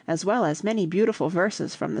journal, as well as many beautiful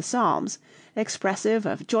verses from the Psalms, expressive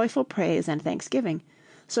of joyful praise and thanksgiving,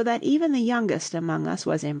 so that even the youngest among us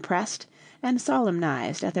was impressed and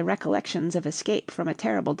solemnized at the recollections of escape from a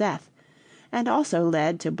terrible death, and also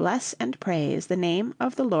led to bless and praise the name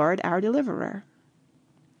of the Lord our deliverer.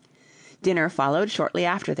 Dinner followed shortly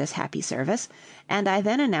after this happy service, and I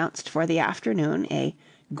then announced for the afternoon a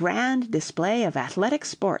grand display of athletic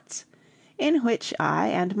sports, in which I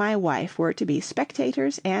and my wife were to be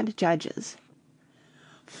spectators and judges.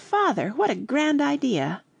 "Father, what a grand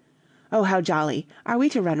idea!" "Oh, how jolly! Are we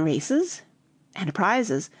to run races?" "And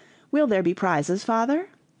prizes! Will there be prizes, father?"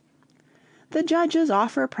 "The judges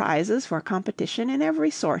offer prizes for competition in every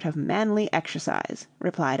sort of manly exercise,"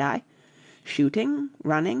 replied I. "Shooting,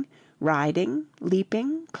 running, riding,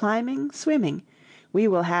 leaping, climbing, swimming. We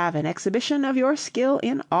will have an exhibition of your skill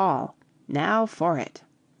in all. Now for it.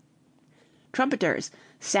 Trumpeters,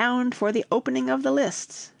 sound for the opening of the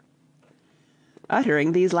lists."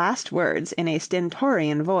 Uttering these last words in a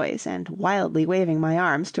stentorian voice, and wildly waving my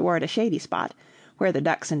arms toward a shady spot, where the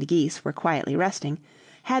ducks and geese were quietly resting,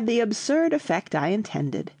 had the absurd effect I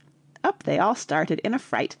intended. Up they all started in a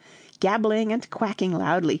fright, gabbling and quacking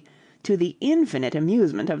loudly, to the infinite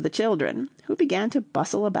amusement of the children, who began to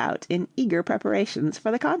bustle about in eager preparations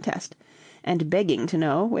for the contest, and begging to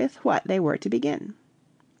know with what they were to begin.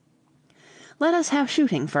 "Let us have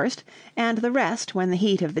shooting first, and the rest when the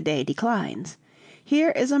heat of the day declines.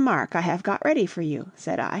 Here is a mark I have got ready for you,"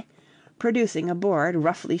 said I, producing a board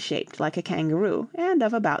roughly shaped like a kangaroo, and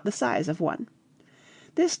of about the size of one.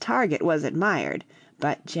 This target was admired,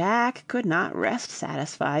 but Jack could not rest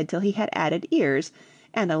satisfied till he had added ears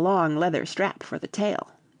and a long leather strap for the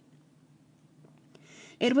tail.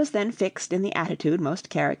 It was then fixed in the attitude most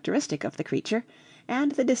characteristic of the creature,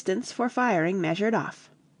 and the distance for firing measured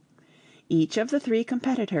off. Each of the three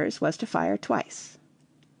competitors was to fire twice.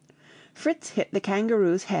 Fritz hit the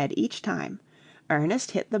kangaroo's head each time,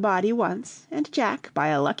 Ernest hit the body once, and Jack, by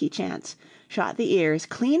a lucky chance, shot the ears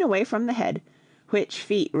clean away from the head, which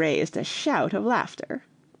feat raised a shout of laughter.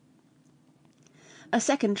 A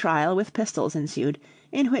second trial with pistols ensued,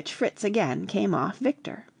 in which Fritz again came off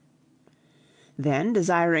victor. Then,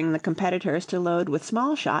 desiring the competitors to load with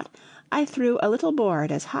small shot, I threw a little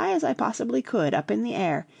board as high as I possibly could up in the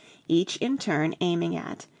air, each in turn aiming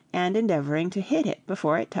at and endeavoring to hit it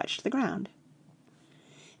before it touched the ground.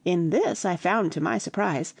 In this I found to my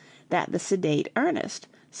surprise that the sedate Ernest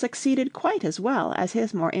succeeded quite as well as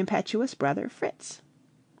his more impetuous brother Fritz.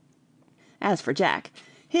 As for Jack,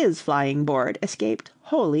 his flying board escaped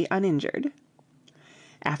wholly uninjured.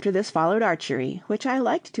 After this followed archery, which I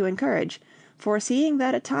liked to encourage, foreseeing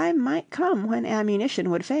that a time might come when ammunition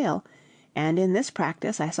would fail, and in this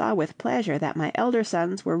practice I saw with pleasure that my elder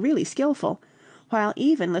sons were really skillful, while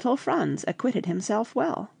even little Franz acquitted himself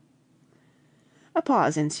well. A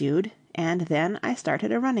pause ensued, and then I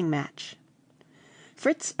started a running match.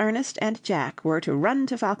 Fritz, Ernest, and Jack were to run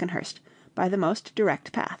to Falconhurst, by the most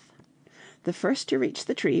direct path. The first to reach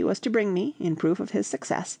the tree was to bring me, in proof of his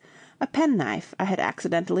success, a penknife I had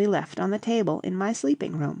accidentally left on the table in my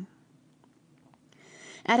sleeping room.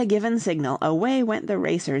 At a given signal, away went the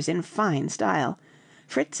racers in fine style.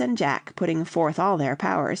 Fritz and Jack, putting forth all their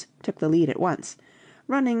powers, took the lead at once,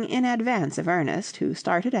 running in advance of Ernest, who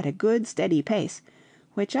started at a good steady pace,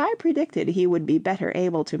 which I predicted he would be better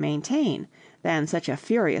able to maintain than such a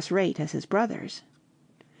furious rate as his brothers.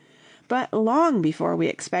 But long before we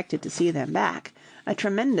expected to see them back, a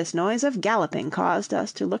tremendous noise of galloping caused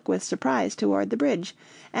us to look with surprise toward the bridge,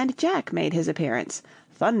 and Jack made his appearance,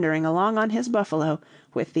 thundering along on his buffalo,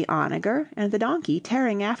 with the onager and the donkey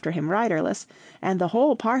tearing after him riderless, and the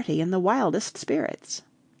whole party in the wildest spirits.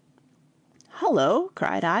 "Hullo!"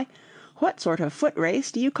 cried I, "what sort of foot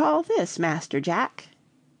race do you call this, Master Jack?"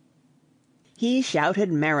 He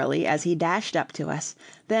shouted merrily as he dashed up to us,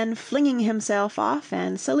 then flinging himself off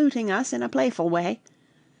and saluting us in a playful way,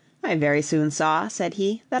 "I very soon saw," said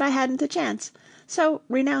he, "that I hadn't a chance, so,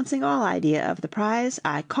 renouncing all idea of the prize,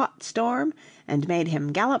 I caught Storm and made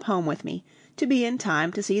him gallop home with me, to be in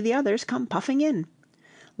time to see the others come puffing in.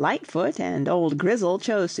 Lightfoot and old Grizzle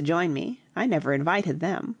chose to join me; I never invited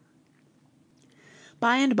them."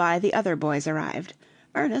 By and by the other boys arrived,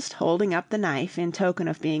 Ernest holding up the knife in token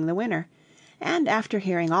of being the winner, and after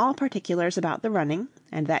hearing all particulars about the running,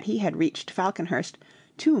 and that he had reached Falconhurst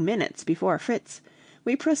 2 minutes before Fritz,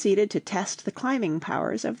 we proceeded to test the climbing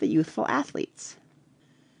powers of the youthful athletes.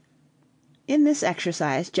 In this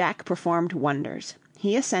exercise Jack performed wonders.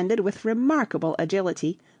 He ascended with remarkable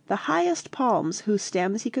agility the highest palms whose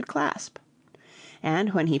stems he could clasp.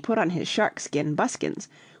 And when he put on his sharkskin buskins,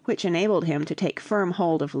 which enabled him to take firm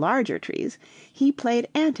hold of larger trees, he played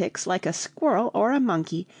antics like a squirrel or a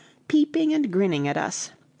monkey, peeping and grinning at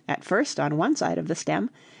us, at first on one side of the stem,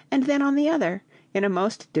 and then on the other, in a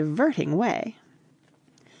most diverting way.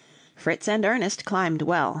 Fritz and Ernest climbed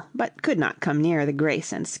well, but could not come near the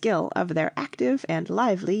grace and skill of their active and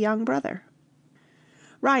lively young brother.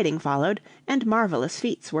 Riding followed, and marvelous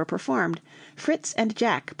feats were performed, Fritz and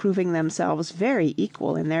Jack proving themselves very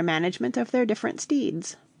equal in their management of their different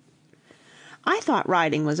steeds. I thought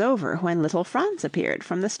riding was over, when little Franz appeared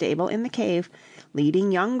from the stable in the cave,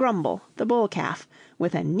 leading young Grumble, the bull calf,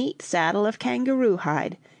 with a neat saddle of kangaroo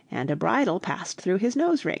hide, and a bridle passed through his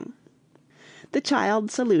nose ring. The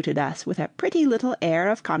child saluted us with a pretty little air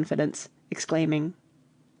of confidence, exclaiming,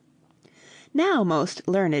 "Now, most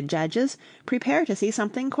learned judges, prepare to see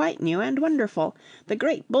something quite new and wonderful. The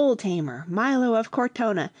great bull tamer, Milo of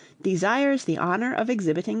Cortona, desires the honor of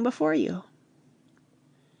exhibiting before you."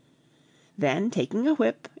 Then, taking a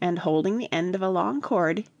whip and holding the end of a long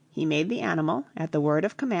cord, he made the animal, at the word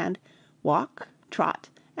of command, walk, trot,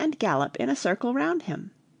 and gallop in a circle round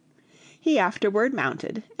him. He afterward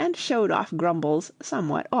mounted, and showed off Grumble's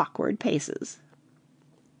somewhat awkward paces.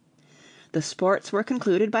 The sports were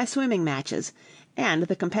concluded by swimming matches, and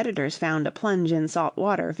the competitors found a plunge in salt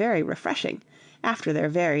water very refreshing, after their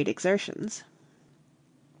varied exertions.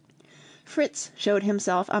 Fritz showed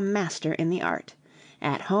himself a master in the art.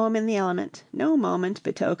 At home in the element, no moment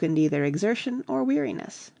betokened either exertion or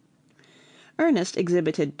weariness. Ernest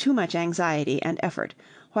exhibited too much anxiety and effort,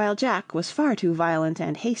 while Jack was far too violent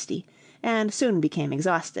and hasty, and soon became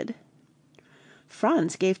exhausted.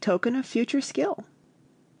 Franz gave token of future skill.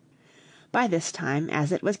 By this time,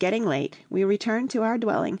 as it was getting late, we returned to our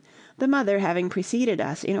dwelling, the mother having preceded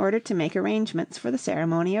us in order to make arrangements for the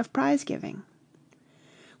ceremony of prize-giving.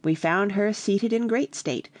 We found her seated in great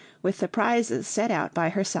state, with the prizes set out by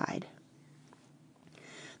her side.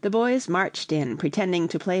 The boys marched in, pretending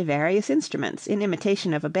to play various instruments in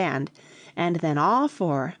imitation of a band, and then all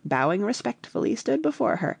four, bowing respectfully, stood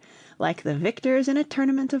before her, like the victors in a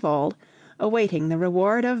tournament of old, awaiting the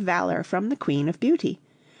reward of valor from the Queen of Beauty,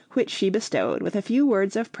 which she bestowed with a few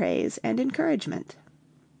words of praise and encouragement.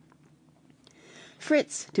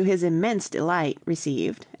 Fritz, to his immense delight,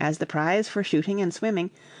 received, as the prize for shooting and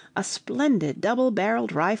swimming, a splendid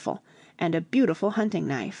double-barreled rifle and a beautiful hunting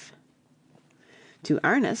knife. To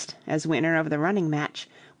Ernest, as winner of the running match,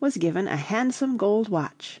 was given a handsome gold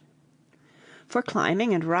watch. For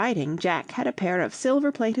climbing and riding, Jack had a pair of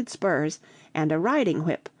silver-plated spurs and a riding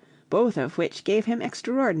whip, both of which gave him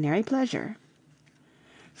extraordinary pleasure.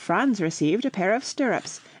 Franz received a pair of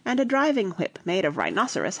stirrups and a driving whip made of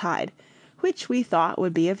rhinoceros hide, which we thought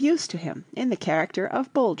would be of use to him in the character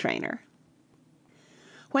of bull trainer.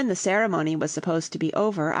 When the ceremony was supposed to be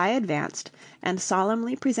over, I advanced and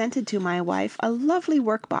solemnly presented to my wife a lovely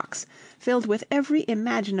work box filled with every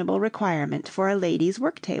imaginable requirement for a lady's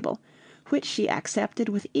work table, which she accepted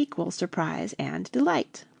with equal surprise and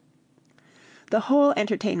delight. The whole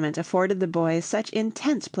entertainment afforded the boys such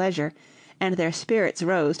intense pleasure, and their spirits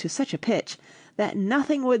rose to such a pitch, that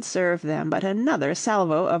nothing would serve them but another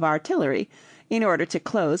salvo of artillery, in order to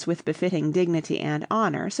close with befitting dignity and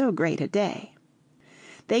honor so great a day.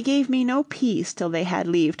 They gave me no peace till they had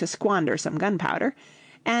leave to squander some gunpowder,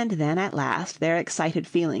 and then at last, their excited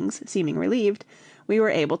feelings seeming relieved, we were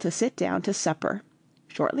able to sit down to supper.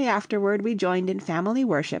 Shortly afterward we joined in family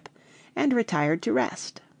worship, and retired to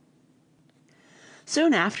rest.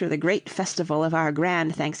 Soon after the great festival of our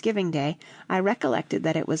grand Thanksgiving Day, I recollected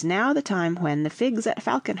that it was now the time when, the figs at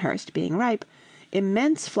Falconhurst being ripe,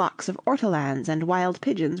 immense flocks of ortolans and wild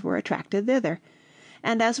pigeons were attracted thither,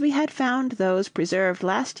 and as we had found those preserved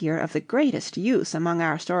last year of the greatest use among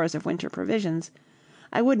our stores of winter provisions,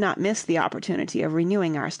 I would not miss the opportunity of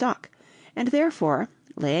renewing our stock, and therefore,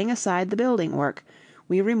 laying aside the building work,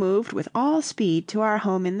 we removed with all speed to our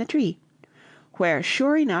home in the tree, where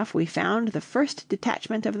sure enough we found the first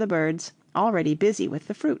detachment of the birds already busy with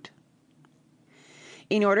the fruit.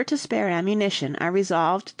 In order to spare ammunition, I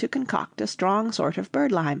resolved to concoct a strong sort of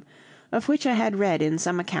birdlime, of which I had read in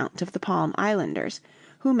some account of the Palm Islanders,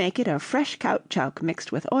 who make it of fresh caoutchouc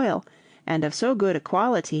mixed with oil, and of so good a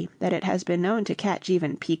quality that it has been known to catch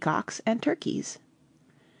even peacocks and turkeys.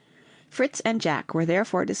 Fritz and Jack were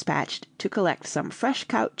therefore dispatched to collect some fresh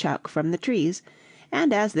caoutchouc from the trees,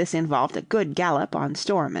 and as this involved a good gallop on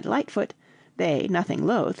Storm and Lightfoot, they, nothing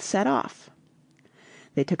loath, set off.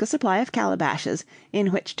 They took a supply of calabashes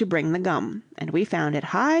in which to bring the gum, and we found it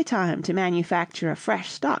high time to manufacture a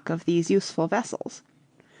fresh stock of these useful vessels.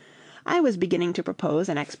 I was beginning to propose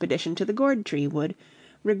an expedition to the gourd tree wood,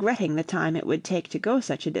 regretting the time it would take to go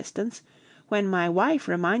such a distance, when my wife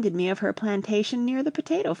reminded me of her plantation near the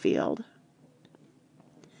potato field.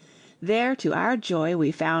 There, to our joy,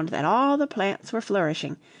 we found that all the plants were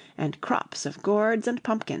flourishing, and crops of gourds and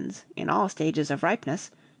pumpkins, in all stages of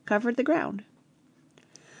ripeness, covered the ground.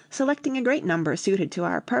 Selecting a great number suited to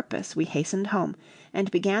our purpose, we hastened home,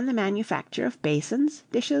 and began the manufacture of basins,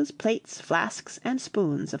 dishes, plates, flasks, and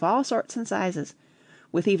spoons of all sorts and sizes,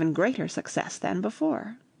 with even greater success than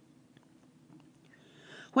before.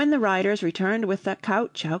 When the riders returned with the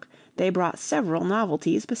caoutchouc, they brought several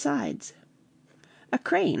novelties besides. A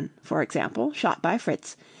crane, for example, shot by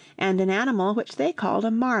Fritz, and an animal which they called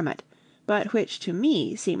a marmot, but which to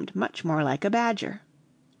me seemed much more like a badger.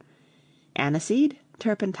 Aniseed,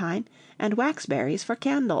 turpentine, and waxberries for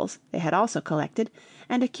candles they had also collected,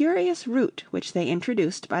 and a curious root which they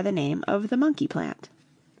introduced by the name of the monkey plant.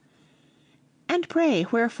 "And pray,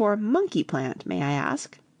 wherefore monkey plant, may I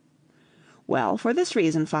ask?" "Well, for this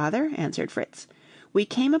reason, father," answered Fritz. "We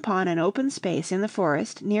came upon an open space in the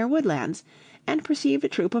forest near Woodlands, and perceived a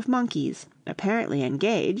troop of monkeys, apparently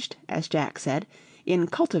engaged, as Jack said, in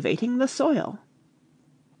cultivating the soil.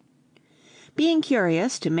 Being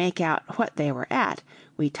curious to make out what they were at,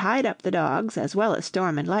 we tied up the dogs as well as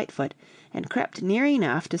Storm and Lightfoot, and crept near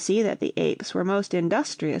enough to see that the apes were most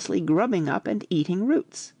industriously grubbing up and eating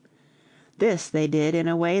roots. This they did in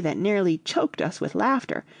a way that nearly choked us with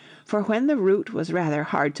laughter, for when the root was rather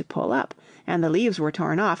hard to pull up, and the leaves were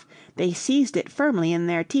torn off, they seized it firmly in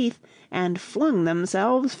their teeth, and flung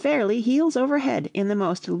themselves fairly heels over head in the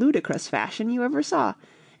most ludicrous fashion you ever saw,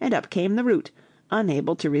 and up came the root,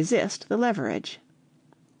 unable to resist the leverage.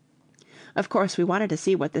 Of course we wanted to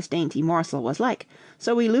see what this dainty morsel was like,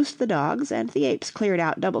 so we loosed the dogs, and the apes cleared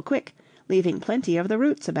out double quick, leaving plenty of the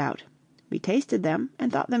roots about. We tasted them,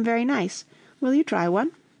 and thought them very nice. Will you try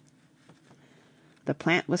one?" The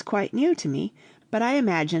plant was quite new to me, but I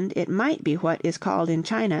imagined it might be what is called in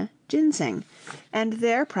China ginseng, and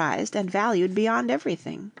there prized and valued beyond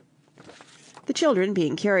everything. The children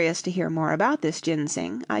being curious to hear more about this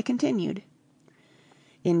ginseng, I continued.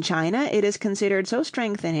 "In China it is considered so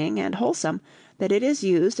strengthening and wholesome that it is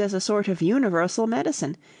used as a sort of universal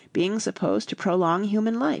medicine, being supposed to prolong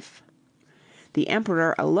human life. The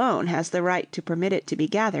emperor alone has the right to permit it to be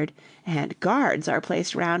gathered, and guards are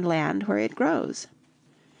placed round land where it grows.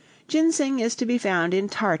 Ginseng is to be found in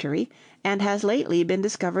Tartary, and has lately been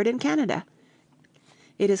discovered in Canada.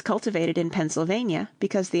 It is cultivated in Pennsylvania,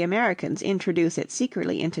 because the Americans introduce it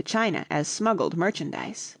secretly into China as smuggled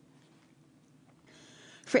merchandise."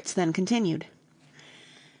 Fritz then continued.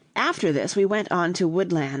 "After this we went on to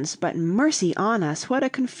Woodlands, but mercy on us, what a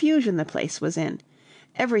confusion the place was in!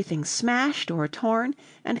 Everything smashed or torn,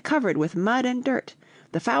 and covered with mud and dirt,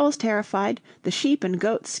 the fowls terrified, the sheep and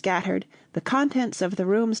goats scattered, the contents of the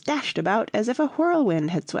rooms dashed about as if a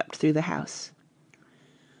whirlwind had swept through the house."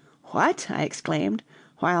 "What!" I exclaimed,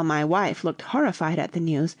 while my wife looked horrified at the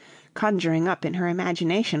news, conjuring up in her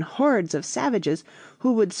imagination hordes of savages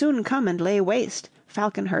who would soon come and lay waste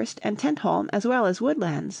Falconhurst and Tentholm as well as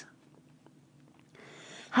Woodlands.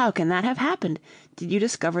 "How can that have happened? Did you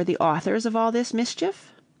discover the authors of all this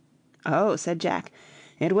mischief?" "Oh," said Jack,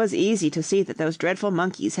 "it was easy to see that those dreadful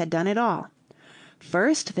monkeys had done it all.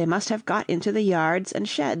 First, they must have got into the yards and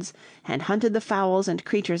sheds, and hunted the fowls and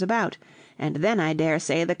creatures about, and then I dare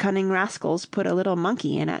say the cunning rascals put a little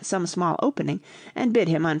monkey in at some small opening, and bid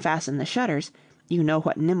him unfasten the shutters. You know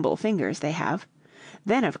what nimble fingers they have.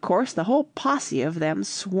 Then, of course, the whole posse of them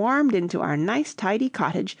swarmed into our nice tidy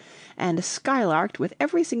cottage, and skylarked with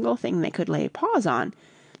every single thing they could lay paws on,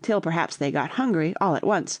 till perhaps they got hungry all at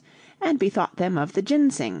once, and bethought them of the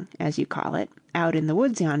ginseng, as you call it, out in the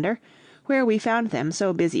woods yonder, where we found them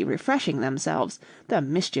so busy refreshing themselves, the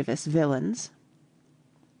mischievous villains."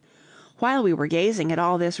 "While we were gazing at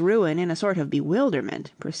all this ruin in a sort of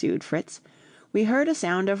bewilderment," pursued Fritz, "we heard a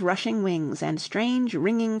sound of rushing wings and strange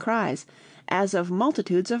ringing cries, as of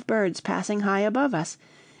multitudes of birds passing high above us,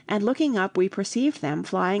 and looking up we perceived them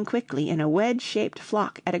flying quickly in a wedge-shaped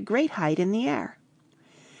flock at a great height in the air.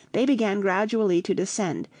 They began gradually to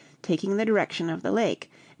descend, taking the direction of the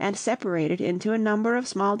lake, and separated into a number of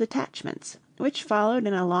small detachments, which followed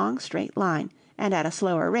in a long straight line, and at a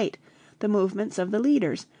slower rate, the movements of the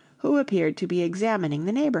leaders, who appeared to be examining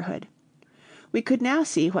the neighborhood. We could now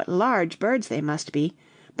see what large birds they must be,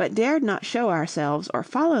 but dared not show ourselves or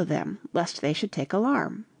follow them, lest they should take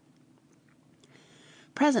alarm.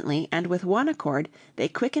 Presently, and with one accord, they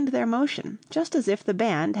quickened their motion, just as if the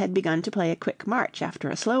band had begun to play a quick march after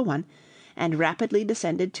a slow one, and rapidly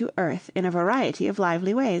descended to earth in a variety of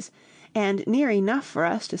lively ways, and near enough for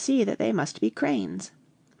us to see that they must be cranes.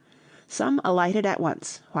 Some alighted at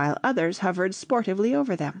once, while others hovered sportively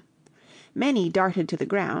over them. Many darted to the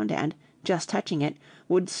ground, and, just touching it,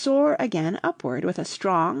 would soar again upward with a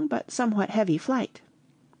strong but somewhat heavy flight.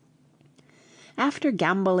 After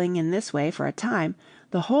gambolling in this way for a time,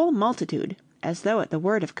 the whole multitude, as though at the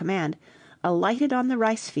word of command, alighted on the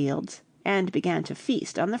rice fields, and began to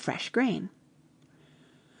feast on the fresh grain.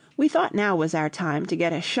 We thought now was our time to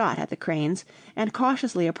get a shot at the cranes, and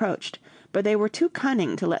cautiously approached, but they were too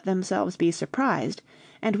cunning to let themselves be surprised,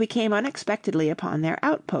 and we came unexpectedly upon their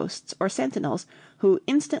outposts or sentinels, who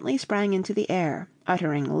instantly sprang into the air,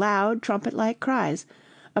 uttering loud trumpet-like cries,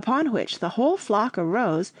 upon which the whole flock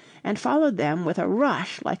arose and followed them with a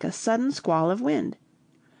rush like a sudden squall of wind.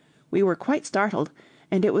 We were quite startled,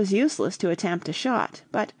 and it was useless to attempt a shot,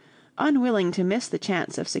 but, unwilling to miss the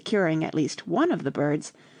chance of securing at least one of the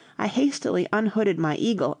birds, I hastily unhooded my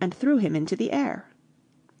eagle and threw him into the air.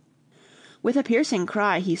 With a piercing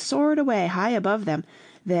cry he soared away high above them,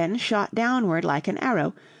 then shot downward like an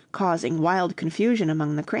arrow, causing wild confusion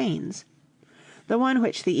among the cranes. The one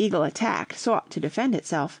which the eagle attacked sought to defend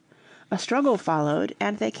itself. A struggle followed,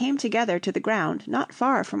 and they came together to the ground not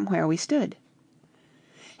far from where we stood.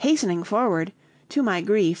 Hastening forward, to my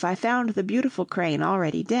grief I found the beautiful crane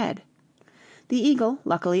already dead. The eagle,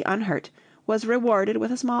 luckily unhurt, was rewarded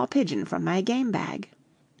with a small pigeon from my game bag.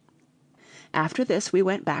 After this we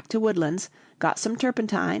went back to Woodlands, got some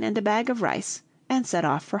turpentine and a bag of rice, and set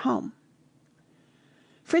off for home.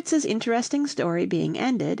 Fritz's interesting story being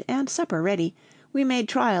ended, and supper ready, we made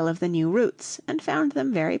trial of the new roots, and found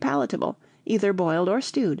them very palatable, either boiled or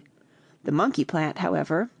stewed. The monkey plant,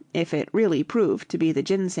 however, if it really proved to be the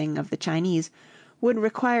ginseng of the Chinese, would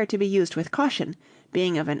require to be used with caution,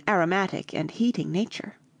 being of an aromatic and heating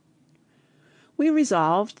nature. We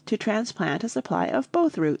resolved to transplant a supply of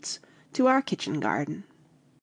both roots to our kitchen garden.